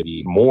try to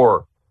be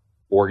more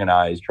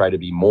organized, try to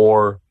be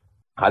more,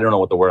 I don't know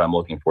what the word I'm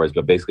looking for is,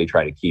 but basically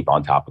try to keep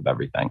on top of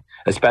everything,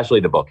 especially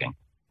the booking.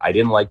 I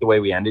didn't like the way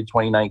we ended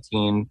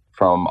 2019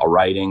 from a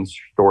writing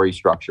story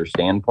structure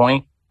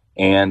standpoint.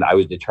 And I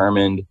was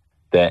determined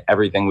that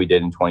everything we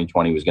did in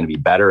 2020 was going to be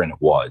better, and it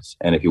was.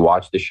 And if you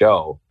watch the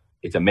show,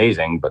 it's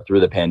amazing. But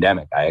through the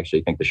pandemic, I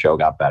actually think the show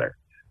got better.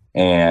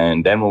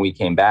 And then when we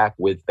came back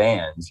with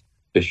fans,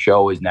 the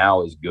show is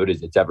now as good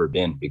as it's ever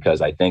been,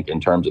 because I think in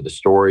terms of the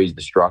stories,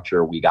 the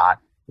structure, we got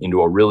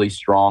into a really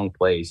strong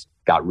place,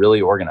 got really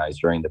organized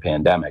during the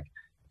pandemic.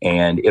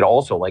 And it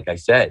also, like I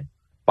said,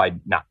 by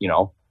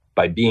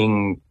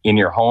being in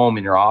your home,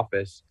 in your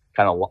office,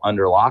 kind of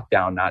under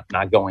lockdown,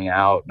 not going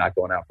out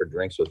for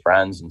drinks with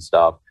friends and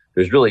stuff,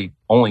 there's really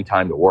only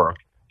time to work.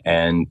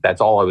 And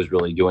that's all I was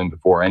really doing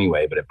before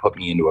anyway, but it put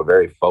me into a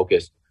very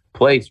focused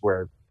place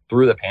where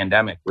through the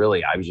pandemic,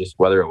 really, I was just,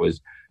 whether it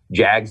was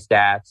Jag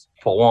stats,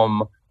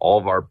 Fulham, all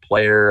of our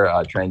player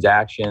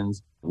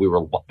transactions, we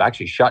were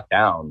actually shut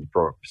down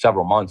for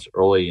several months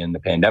early in the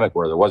pandemic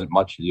where there wasn't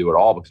much to do at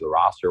all because the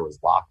roster was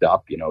locked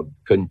up,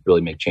 couldn't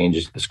really make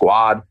changes to the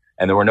squad,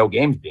 and there were no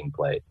games being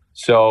played.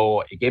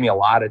 So it gave me a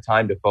lot of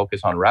time to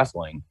focus on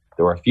wrestling.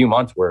 There were a few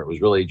months where it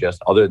was really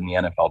just, other than the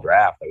NFL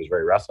draft, I was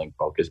very wrestling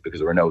focused because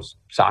there were no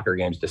soccer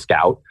games to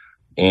scout,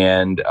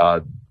 and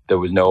there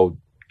was no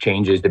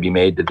changes to be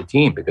made to the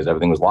team because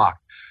everything was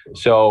locked.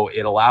 So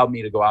it allowed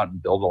me to go out and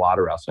build a lot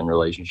of wrestling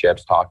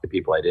relationships, talk to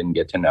people I didn't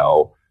get to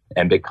know,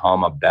 and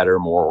become a better,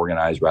 more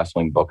organized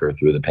wrestling booker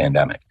through the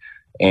pandemic.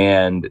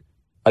 And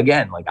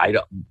again,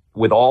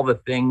 with all the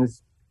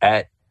things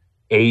at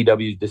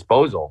AEW's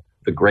disposal,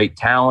 the great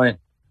talent,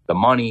 the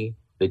money,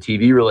 the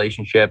TV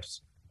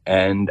relationships,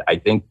 and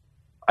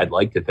I'd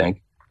like to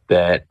think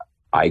that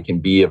I can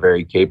be a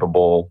very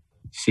capable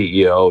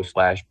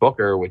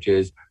CEO/booker, which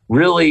is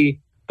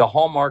really the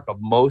hallmark of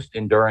most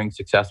enduring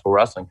successful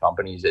wrestling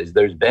companies. Is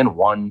there's been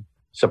one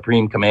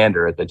supreme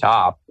commander at the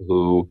top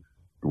who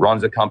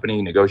runs a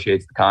company,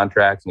 negotiates the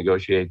contracts,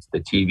 negotiates the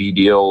TV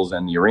deals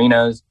and the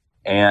arenas,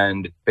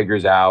 and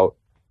figures out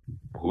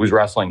who's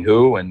wrestling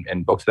who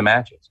and books the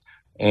matches.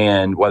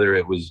 And whether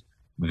it was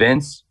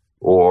Vince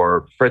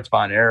or Fritz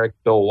von Erich,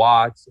 Bill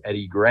Watts,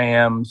 Eddie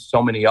Graham,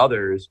 so many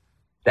others.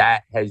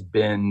 That has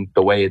been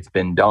the way it's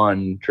been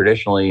done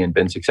traditionally and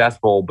been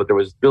successful, but there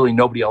was really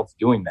nobody else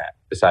doing that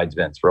besides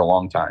Vince for a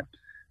long time.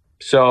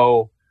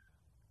 So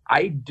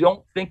I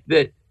don't think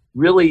that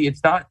really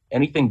it's not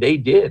anything they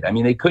did. I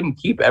mean, they couldn't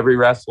keep every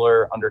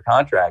wrestler under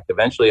contract.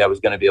 Eventually, I was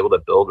going to be able to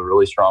build a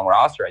really strong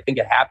roster. I think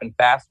it happened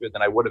faster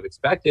than I would have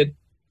expected,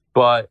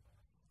 but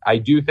I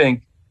do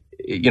think,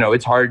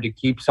 it's hard to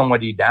keep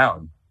somebody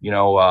down,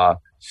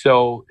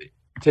 so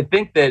to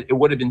think that it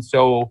would have been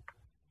so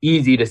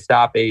easy to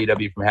stop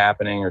AEW from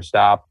happening or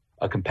stop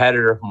a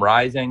competitor from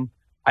rising,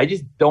 I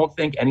just don't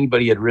think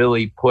anybody had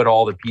really put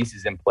all the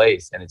pieces in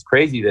place. And it's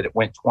crazy that it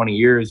went 20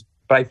 years,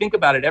 but I think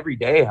about it every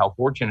day, how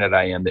fortunate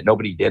I am that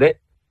nobody did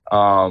it.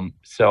 And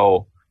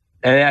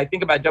I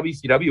think about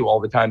WCW all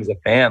the time as a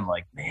fan,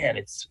 like, man,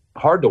 it's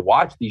hard to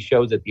watch these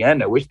shows at the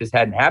end. I wish this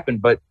hadn't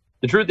happened, but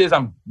the truth is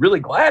I'm really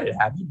glad it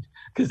happened,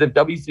 because if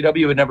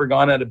WCW had never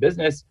gone out of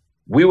business,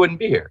 we wouldn't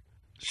be here.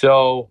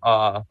 So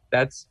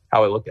that's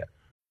how I look at it.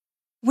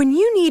 When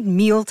you need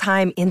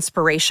mealtime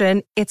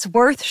inspiration, it's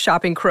worth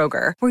shopping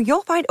Kroger, where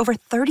you'll find over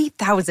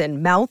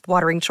 30,000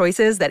 mouth-watering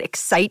choices that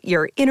excite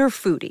your inner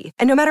foodie.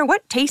 And no matter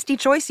what tasty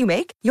choice you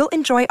make, you'll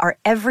enjoy our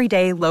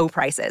everyday low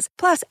prices,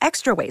 plus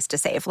extra ways to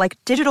save, like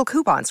digital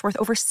coupons worth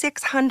over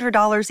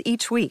 $600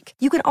 each week.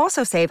 You can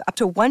also save up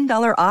to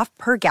 $1 off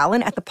per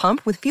gallon at the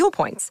pump with fuel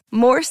points.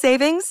 More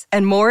savings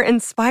and more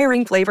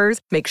inspiring flavors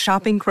make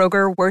shopping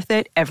Kroger worth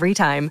it every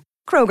time.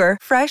 Kroger,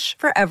 fresh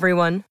for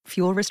everyone.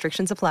 Fuel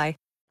restrictions apply.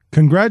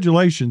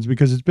 Congratulations,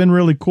 because it's been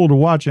really cool to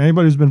watch.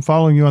 Anybody who's been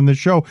following you on this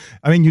show,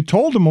 I mean, you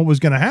told them what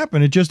was going to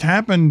happen. It just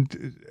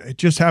happened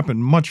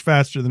much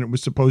faster than it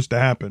was supposed to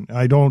happen.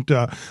 I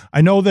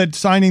know that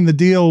signing the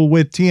deal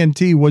with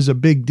TNT was a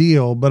big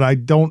deal, but I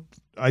don't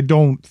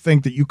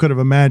think that you could have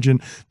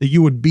imagined that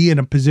you would be in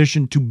a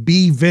position to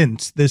be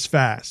Vince this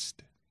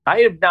fast.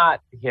 I am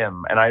not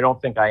him, and I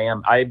don't think I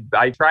am.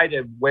 I try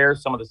to wear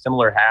some of the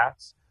similar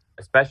hats,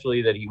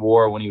 especially that he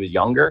wore when he was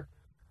younger.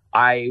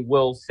 I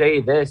will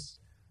say this,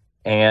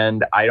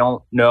 and I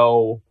don't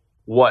know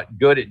what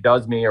good it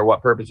does me or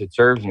what purpose it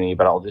serves me,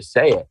 but I'll just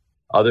say it.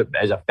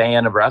 As a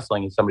fan of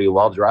wrestling and somebody who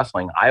loves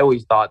wrestling, I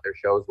always thought their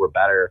shows were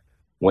better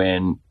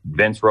when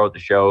Vince wrote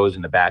the shows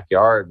in the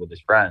backyard with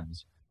his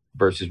friends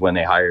versus when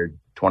they hired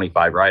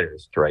 25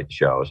 writers to write the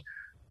shows.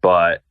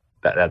 But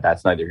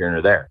that's neither here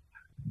nor there.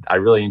 I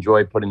really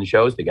enjoyed putting the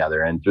shows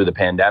together. And through the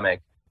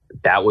pandemic,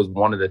 that was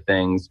one of the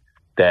things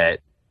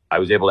that I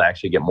was able to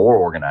actually get more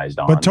organized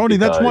on. But Tony,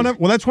 that's one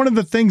of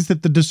the things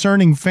that the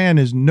discerning fan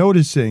is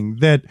noticing,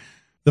 that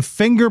the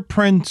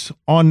fingerprints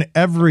on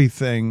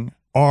everything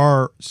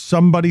are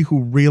somebody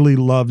who really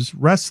loves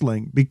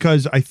wrestling,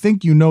 because I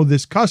think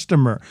this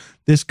customer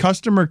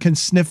can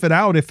sniff it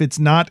out if it's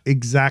not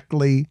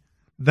exactly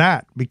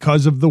that,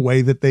 because of the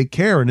way that they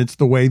care, and it's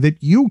the way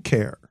that you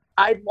care.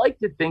 I'd like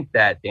to think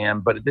that, Dan,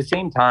 but at the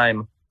same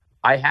time,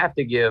 I have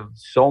to give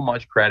so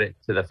much credit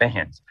to the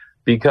fans,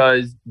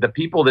 because the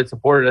people that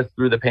supported us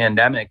through the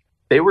pandemic,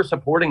 they were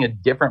supporting a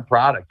different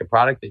product, a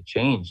product that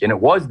changed. And it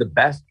was the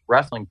best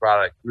wrestling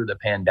product through the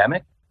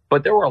pandemic.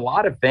 But there were a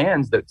lot of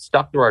fans that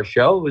stuck to our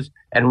shows,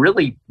 and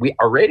really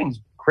our ratings,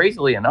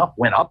 crazily enough,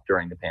 went up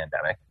during the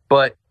pandemic.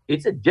 But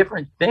it's a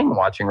different thing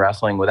watching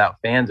wrestling without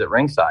fans at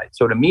ringside.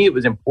 So to me, it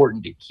was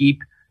important to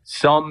keep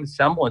some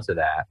semblance of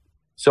that.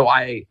 So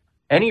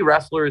any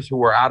wrestlers who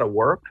were out of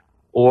work,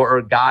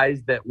 or guys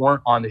that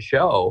weren't on the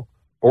show,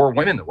 or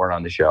women that weren't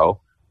on the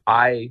show,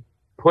 I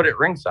put at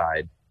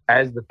ringside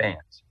as the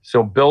fans.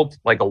 So built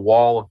like a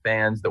wall of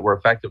fans that were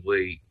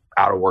effectively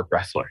out of work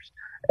wrestlers,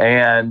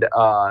 and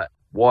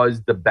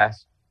was the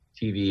best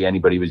TV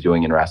anybody was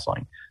doing in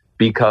wrestling.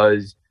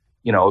 Because,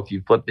 if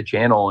you flip the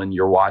channel and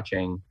you're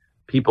watching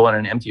people in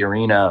an empty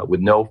arena with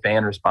no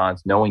fan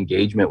response, no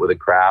engagement with a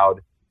crowd,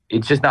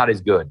 it's just not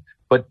as good.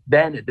 But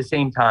then at the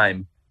same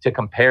time, to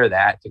compare,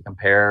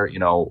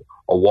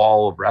 a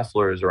wall of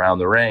wrestlers around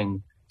the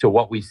ring to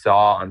what we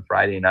saw on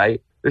Friday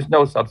night, there's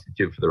no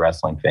substitute for the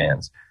wrestling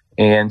fans.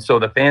 And so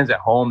the fans at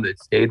home that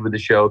stayed with the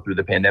show through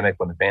the pandemic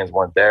when the fans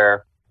weren't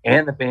there,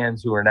 and the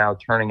fans who are now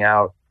turning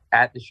out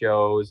at the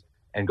shows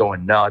and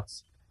going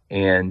nuts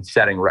and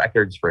setting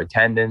records for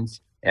attendance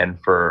and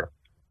for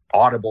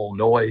audible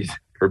noise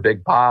for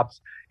big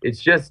pops, it's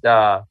just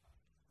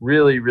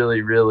really,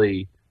 really,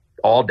 really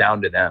all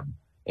down to them.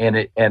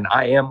 And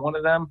I am one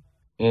of them.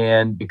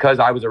 And because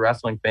I was a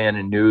wrestling fan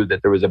and knew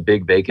that there was a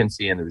big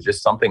vacancy and there was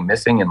just something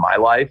missing in my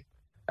life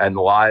and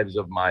the lives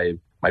of my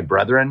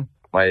brethren,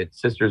 my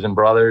sisters and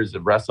brothers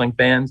of wrestling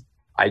fans,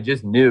 I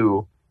just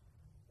knew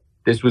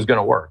this was going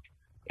to work.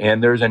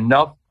 And there's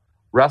enough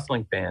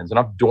wrestling fans,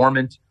 enough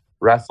dormant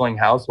wrestling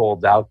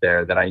households out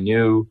there that I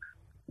knew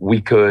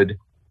we could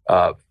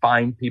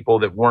find people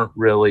that weren't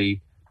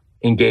really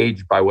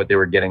engaged by what they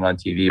were getting on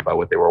TV, by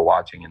what they were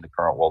watching in the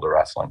current world of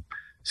wrestling.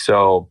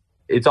 So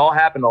it's all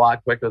happened a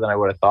lot quicker than I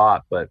would have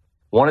thought. But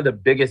one of the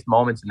biggest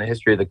moments in the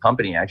history of the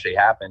company actually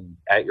happened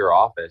at your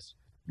office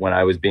when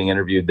I was being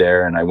interviewed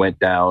there. And I went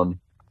down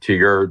to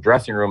your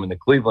dressing room in the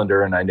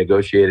Clevelander and I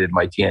negotiated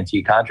my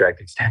TNT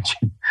contract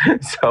extension.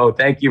 So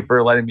thank you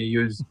for letting me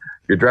use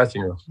your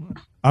dressing room.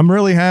 I'm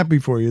really happy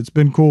for you. It's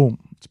been cool.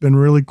 It's been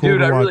really cool. Dude,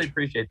 to I watch. really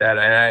appreciate that.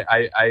 And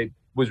I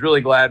was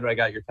really glad when I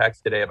got your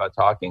text today about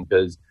talking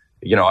because,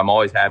 you know, I'm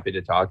always happy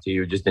to talk to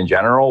you just in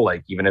general,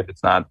 like even if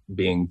it's not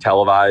being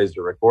televised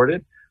or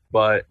recorded.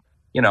 But,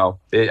 you know,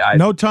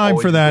 no time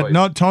for that.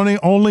 No, Tony,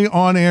 only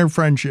on-air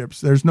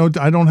friendships. There's no,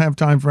 I don't have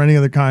time for any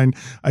other kind.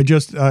 I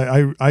just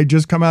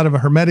come out of a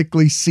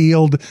hermetically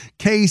sealed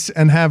case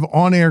and have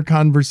on-air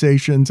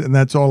conversations, and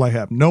that's all I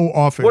have. No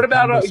off-air. What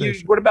about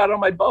what about on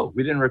my boat?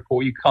 We didn't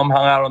record. You hung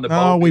out on the boat.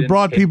 No, we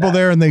brought people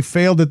there, and they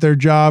failed at their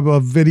job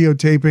of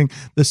videotaping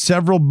the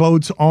several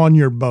boats on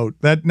your boat.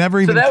 That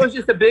never even. So that was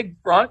just a big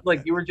front.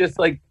 Like you were just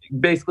like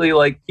basically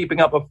like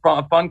keeping up a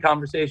fun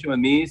conversation with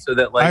me, so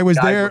that like I was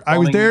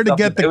there to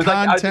get the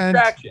content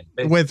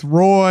with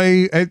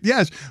Roy.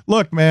 Yes,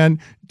 look, man,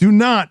 do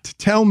not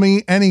tell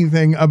me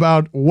anything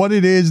about what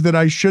it is that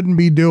I shouldn't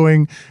be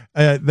doing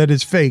that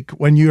is fake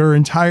when your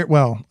entire,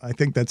 well, I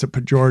think that's a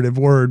pejorative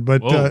word,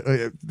 but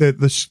the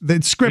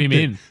scripted. What do you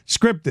mean?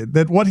 Scripted.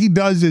 That what he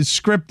does is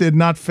scripted,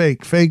 not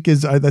fake. Fake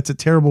is that's a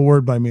terrible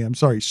word by me. I'm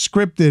sorry.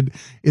 Scripted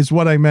is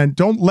what I meant.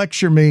 Don't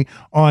lecture me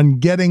on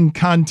getting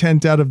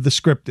content out of the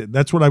scripted.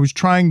 That's what I was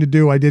trying to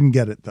do. I didn't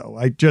get it though.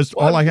 I just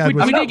all I had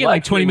was. We did get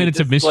like 20 minutes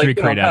of mystery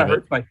crate out of it.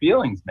 Hurts my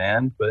feelings,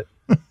 man. But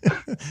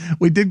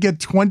we did get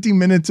 20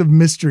 minutes of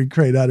mystery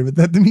crate out of it.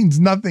 That means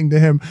nothing to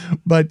him.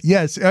 But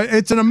yes,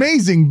 it's an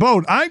amazing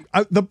boat.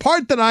 The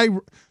part that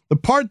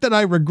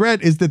I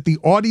regret is that the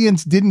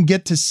audience didn't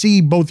get to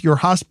see both your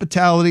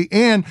hospitality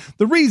and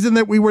the reason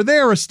that we were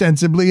there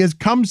ostensibly is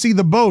come see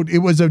the boat. It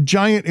was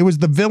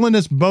the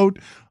villainous boat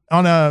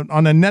on a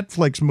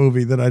Netflix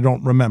movie that I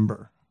don't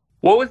remember.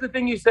 What was the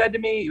thing you said to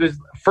me? It was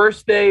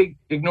first they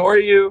ignore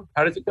you.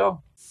 How does it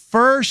go?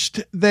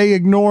 First they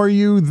ignore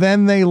you,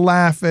 then they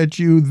laugh at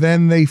you,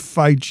 then they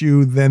fight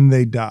you, then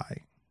they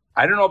die.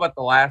 I don't know about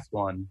the last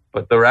one,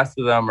 but the rest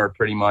of them are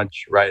pretty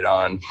much right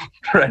on.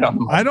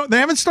 They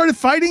haven't started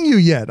fighting you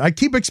yet. I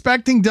keep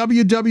expecting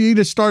WWE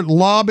to start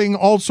lobbing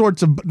all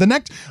sorts of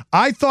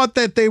I thought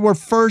that they were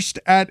first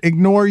at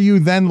ignore you,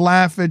 then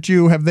laugh at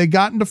you. Have they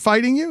gotten to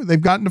fighting you?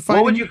 They've gotten to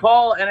fighting. What would you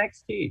call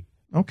NXT?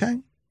 Okay.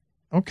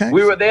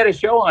 They had a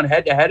show on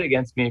head to head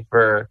against me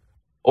for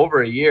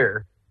over a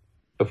year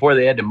before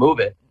they had to move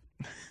it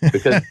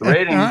because the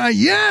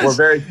ratings were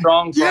very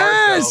strong.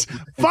 Yes,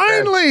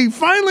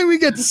 finally we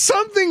get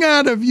something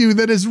out of you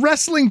that is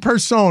wrestling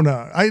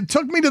persona. It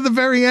took me to the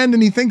very end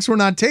and he thinks we're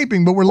not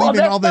taping, but we're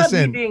leaving all this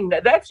in.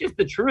 That's just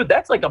the truth.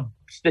 That's like a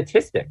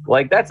statistic.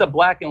 Like that's a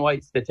black and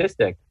white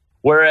statistic.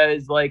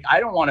 Whereas like, I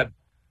don't want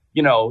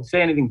to,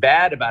 say anything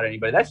bad about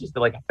anybody. That's just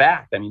like a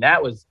fact. I mean,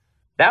 that was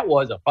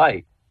a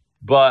fight,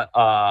 but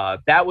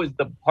that was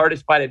the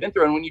hardest fight I've been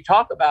through. And when you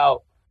talk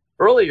about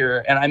earlier,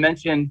 and I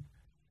mentioned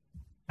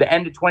the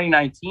end of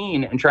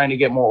 2019 and trying to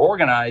get more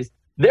organized,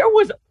 there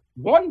was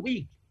 1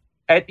 week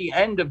at the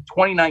end of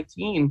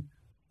 2019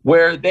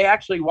 where they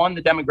actually won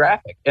the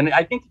demographic. And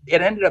I think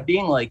it ended up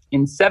being like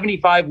in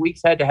 75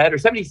 weeks head to head or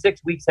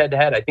 76 weeks head to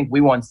head, I think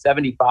we won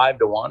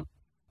 75-1.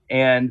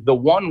 And the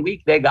 1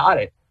 week they got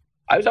it,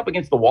 I was up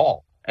against the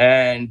wall.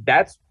 And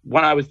that's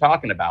when I was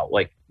talking about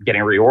like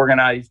getting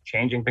reorganized,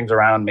 changing things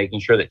around, making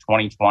sure that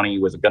 2020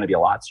 was going to be a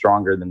lot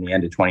stronger than the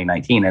end of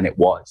 2019. And it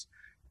was.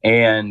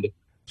 And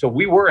so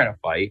we were in a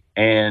fight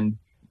and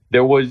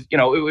there was,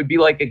 it would be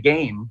like a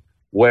game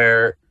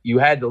where you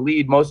had to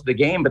lead most of the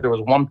game, but there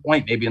was 1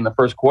 point maybe in the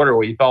first quarter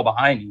where you fell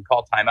behind and you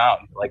called timeout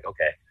and you're like,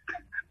 okay,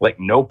 like,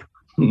 nope,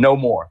 no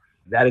more.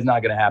 That is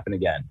not going to happen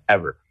again,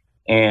 ever.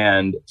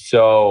 And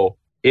so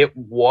it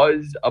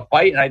was a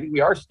fight, and I think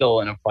we are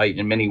still in a fight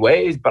in many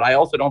ways, but I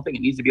also don't think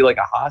it needs to be like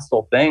a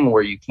hostile thing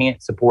where you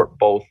can't support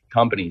both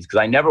companies, because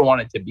I never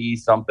want it to be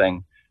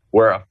something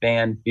where a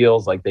fan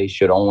feels like they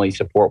should only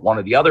support one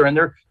or the other. And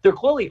there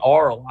clearly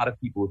are a lot of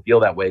people who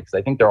feel that way, because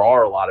I think there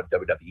are a lot of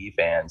WWE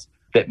fans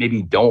that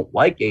maybe don't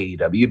like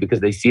AEW because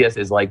they see us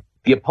as like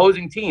the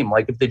opposing team.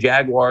 Like if the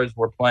Jaguars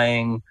were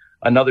playing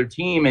another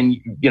team and,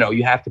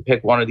 you have to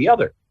pick one or the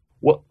other.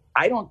 Well,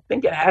 I don't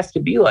think it has to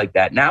be like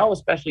that now,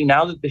 especially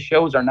now that the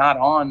shows are not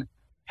on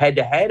head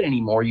to head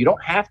anymore. You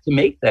don't have to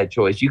make that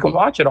choice. You can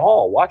watch it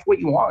all, watch what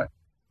you want.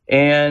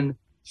 And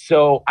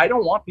so I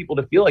don't want people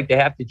to feel like they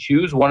have to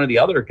choose one or the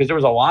other, because there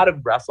was a lot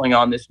of wrestling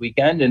on this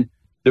weekend and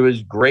there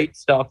was great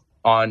stuff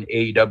on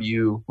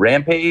AEW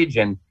Rampage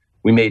and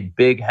we made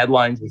big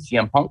headlines with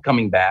CM Punk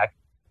coming back.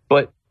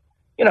 But,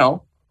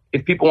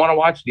 if people want to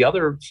watch the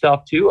other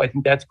stuff too, I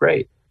think that's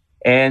great.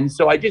 And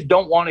so I just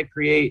don't want to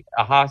create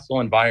a hostile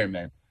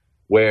environment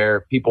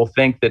where people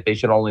think that they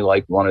should only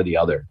like one or the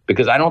other,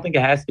 because I don't think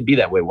it has to be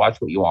that way.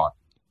 Watch what you want.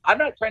 I'm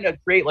not trying to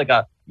create like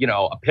a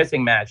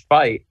pissing match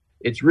fight.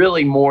 It's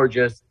really more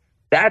just,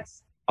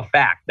 that's a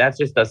fact. That's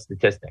just a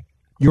statistic.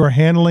 You're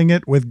handling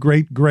it with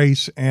great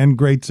grace and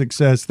great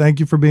success.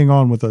 Thank you for being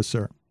on with us,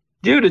 sir.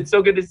 Dude, it's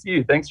so good to see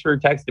you. Thanks for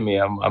texting me.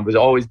 I was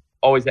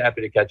always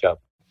happy to catch up.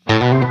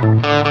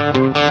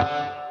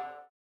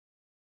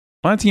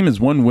 My team is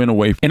one win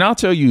away, and I'll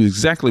tell you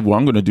exactly what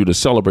I'm going to do to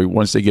celebrate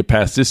once they get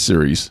past this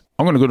series.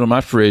 I'm going to go to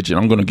my fridge and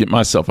I'm going to get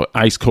myself an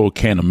ice cold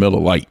can of Miller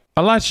Lite.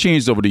 A lot's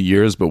changed over the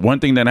years, but one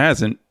thing that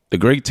hasn't, the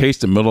great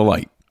taste of Miller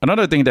Lite.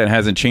 Another thing that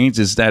hasn't changed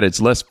is that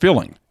it's less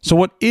filling. So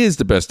what is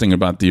the best thing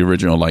about the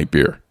original light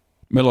beer?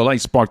 Miller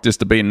Lite sparked this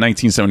debate in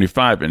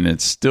 1975, and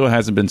it still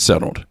hasn't been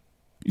settled.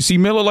 You see,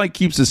 Miller Lite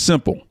keeps it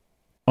simple.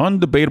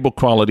 Undebatable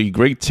quality,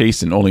 great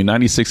taste, and only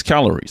 96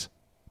 calories.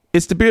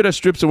 It's the beer that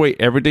strips away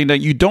everything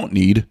that you don't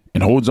need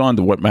and holds on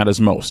to what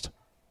matters most.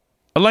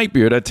 A light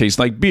beer that tastes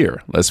like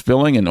beer, less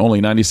filling, and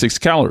only 96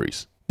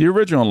 calories. The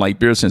original light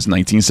beer since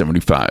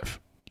 1975.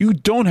 You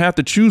don't have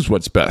to choose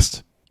what's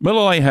best.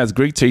 Miller Lite has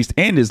great taste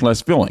and is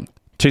less filling.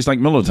 Tastes like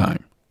Miller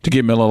time. To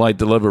get Miller Lite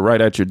delivered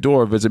right at your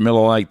door, visit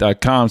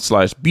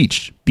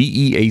MillerLite.com/beach,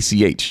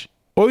 BEACH.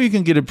 Or you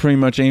can get it pretty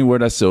much anywhere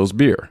that sells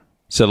beer.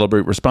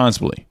 Celebrate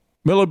responsibly.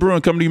 Miller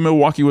Brewing Company,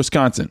 Milwaukee,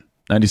 Wisconsin.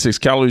 96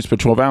 calories per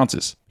 12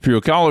 ounces.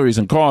 Fewer calories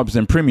and carbs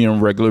than premium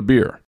regular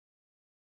beer.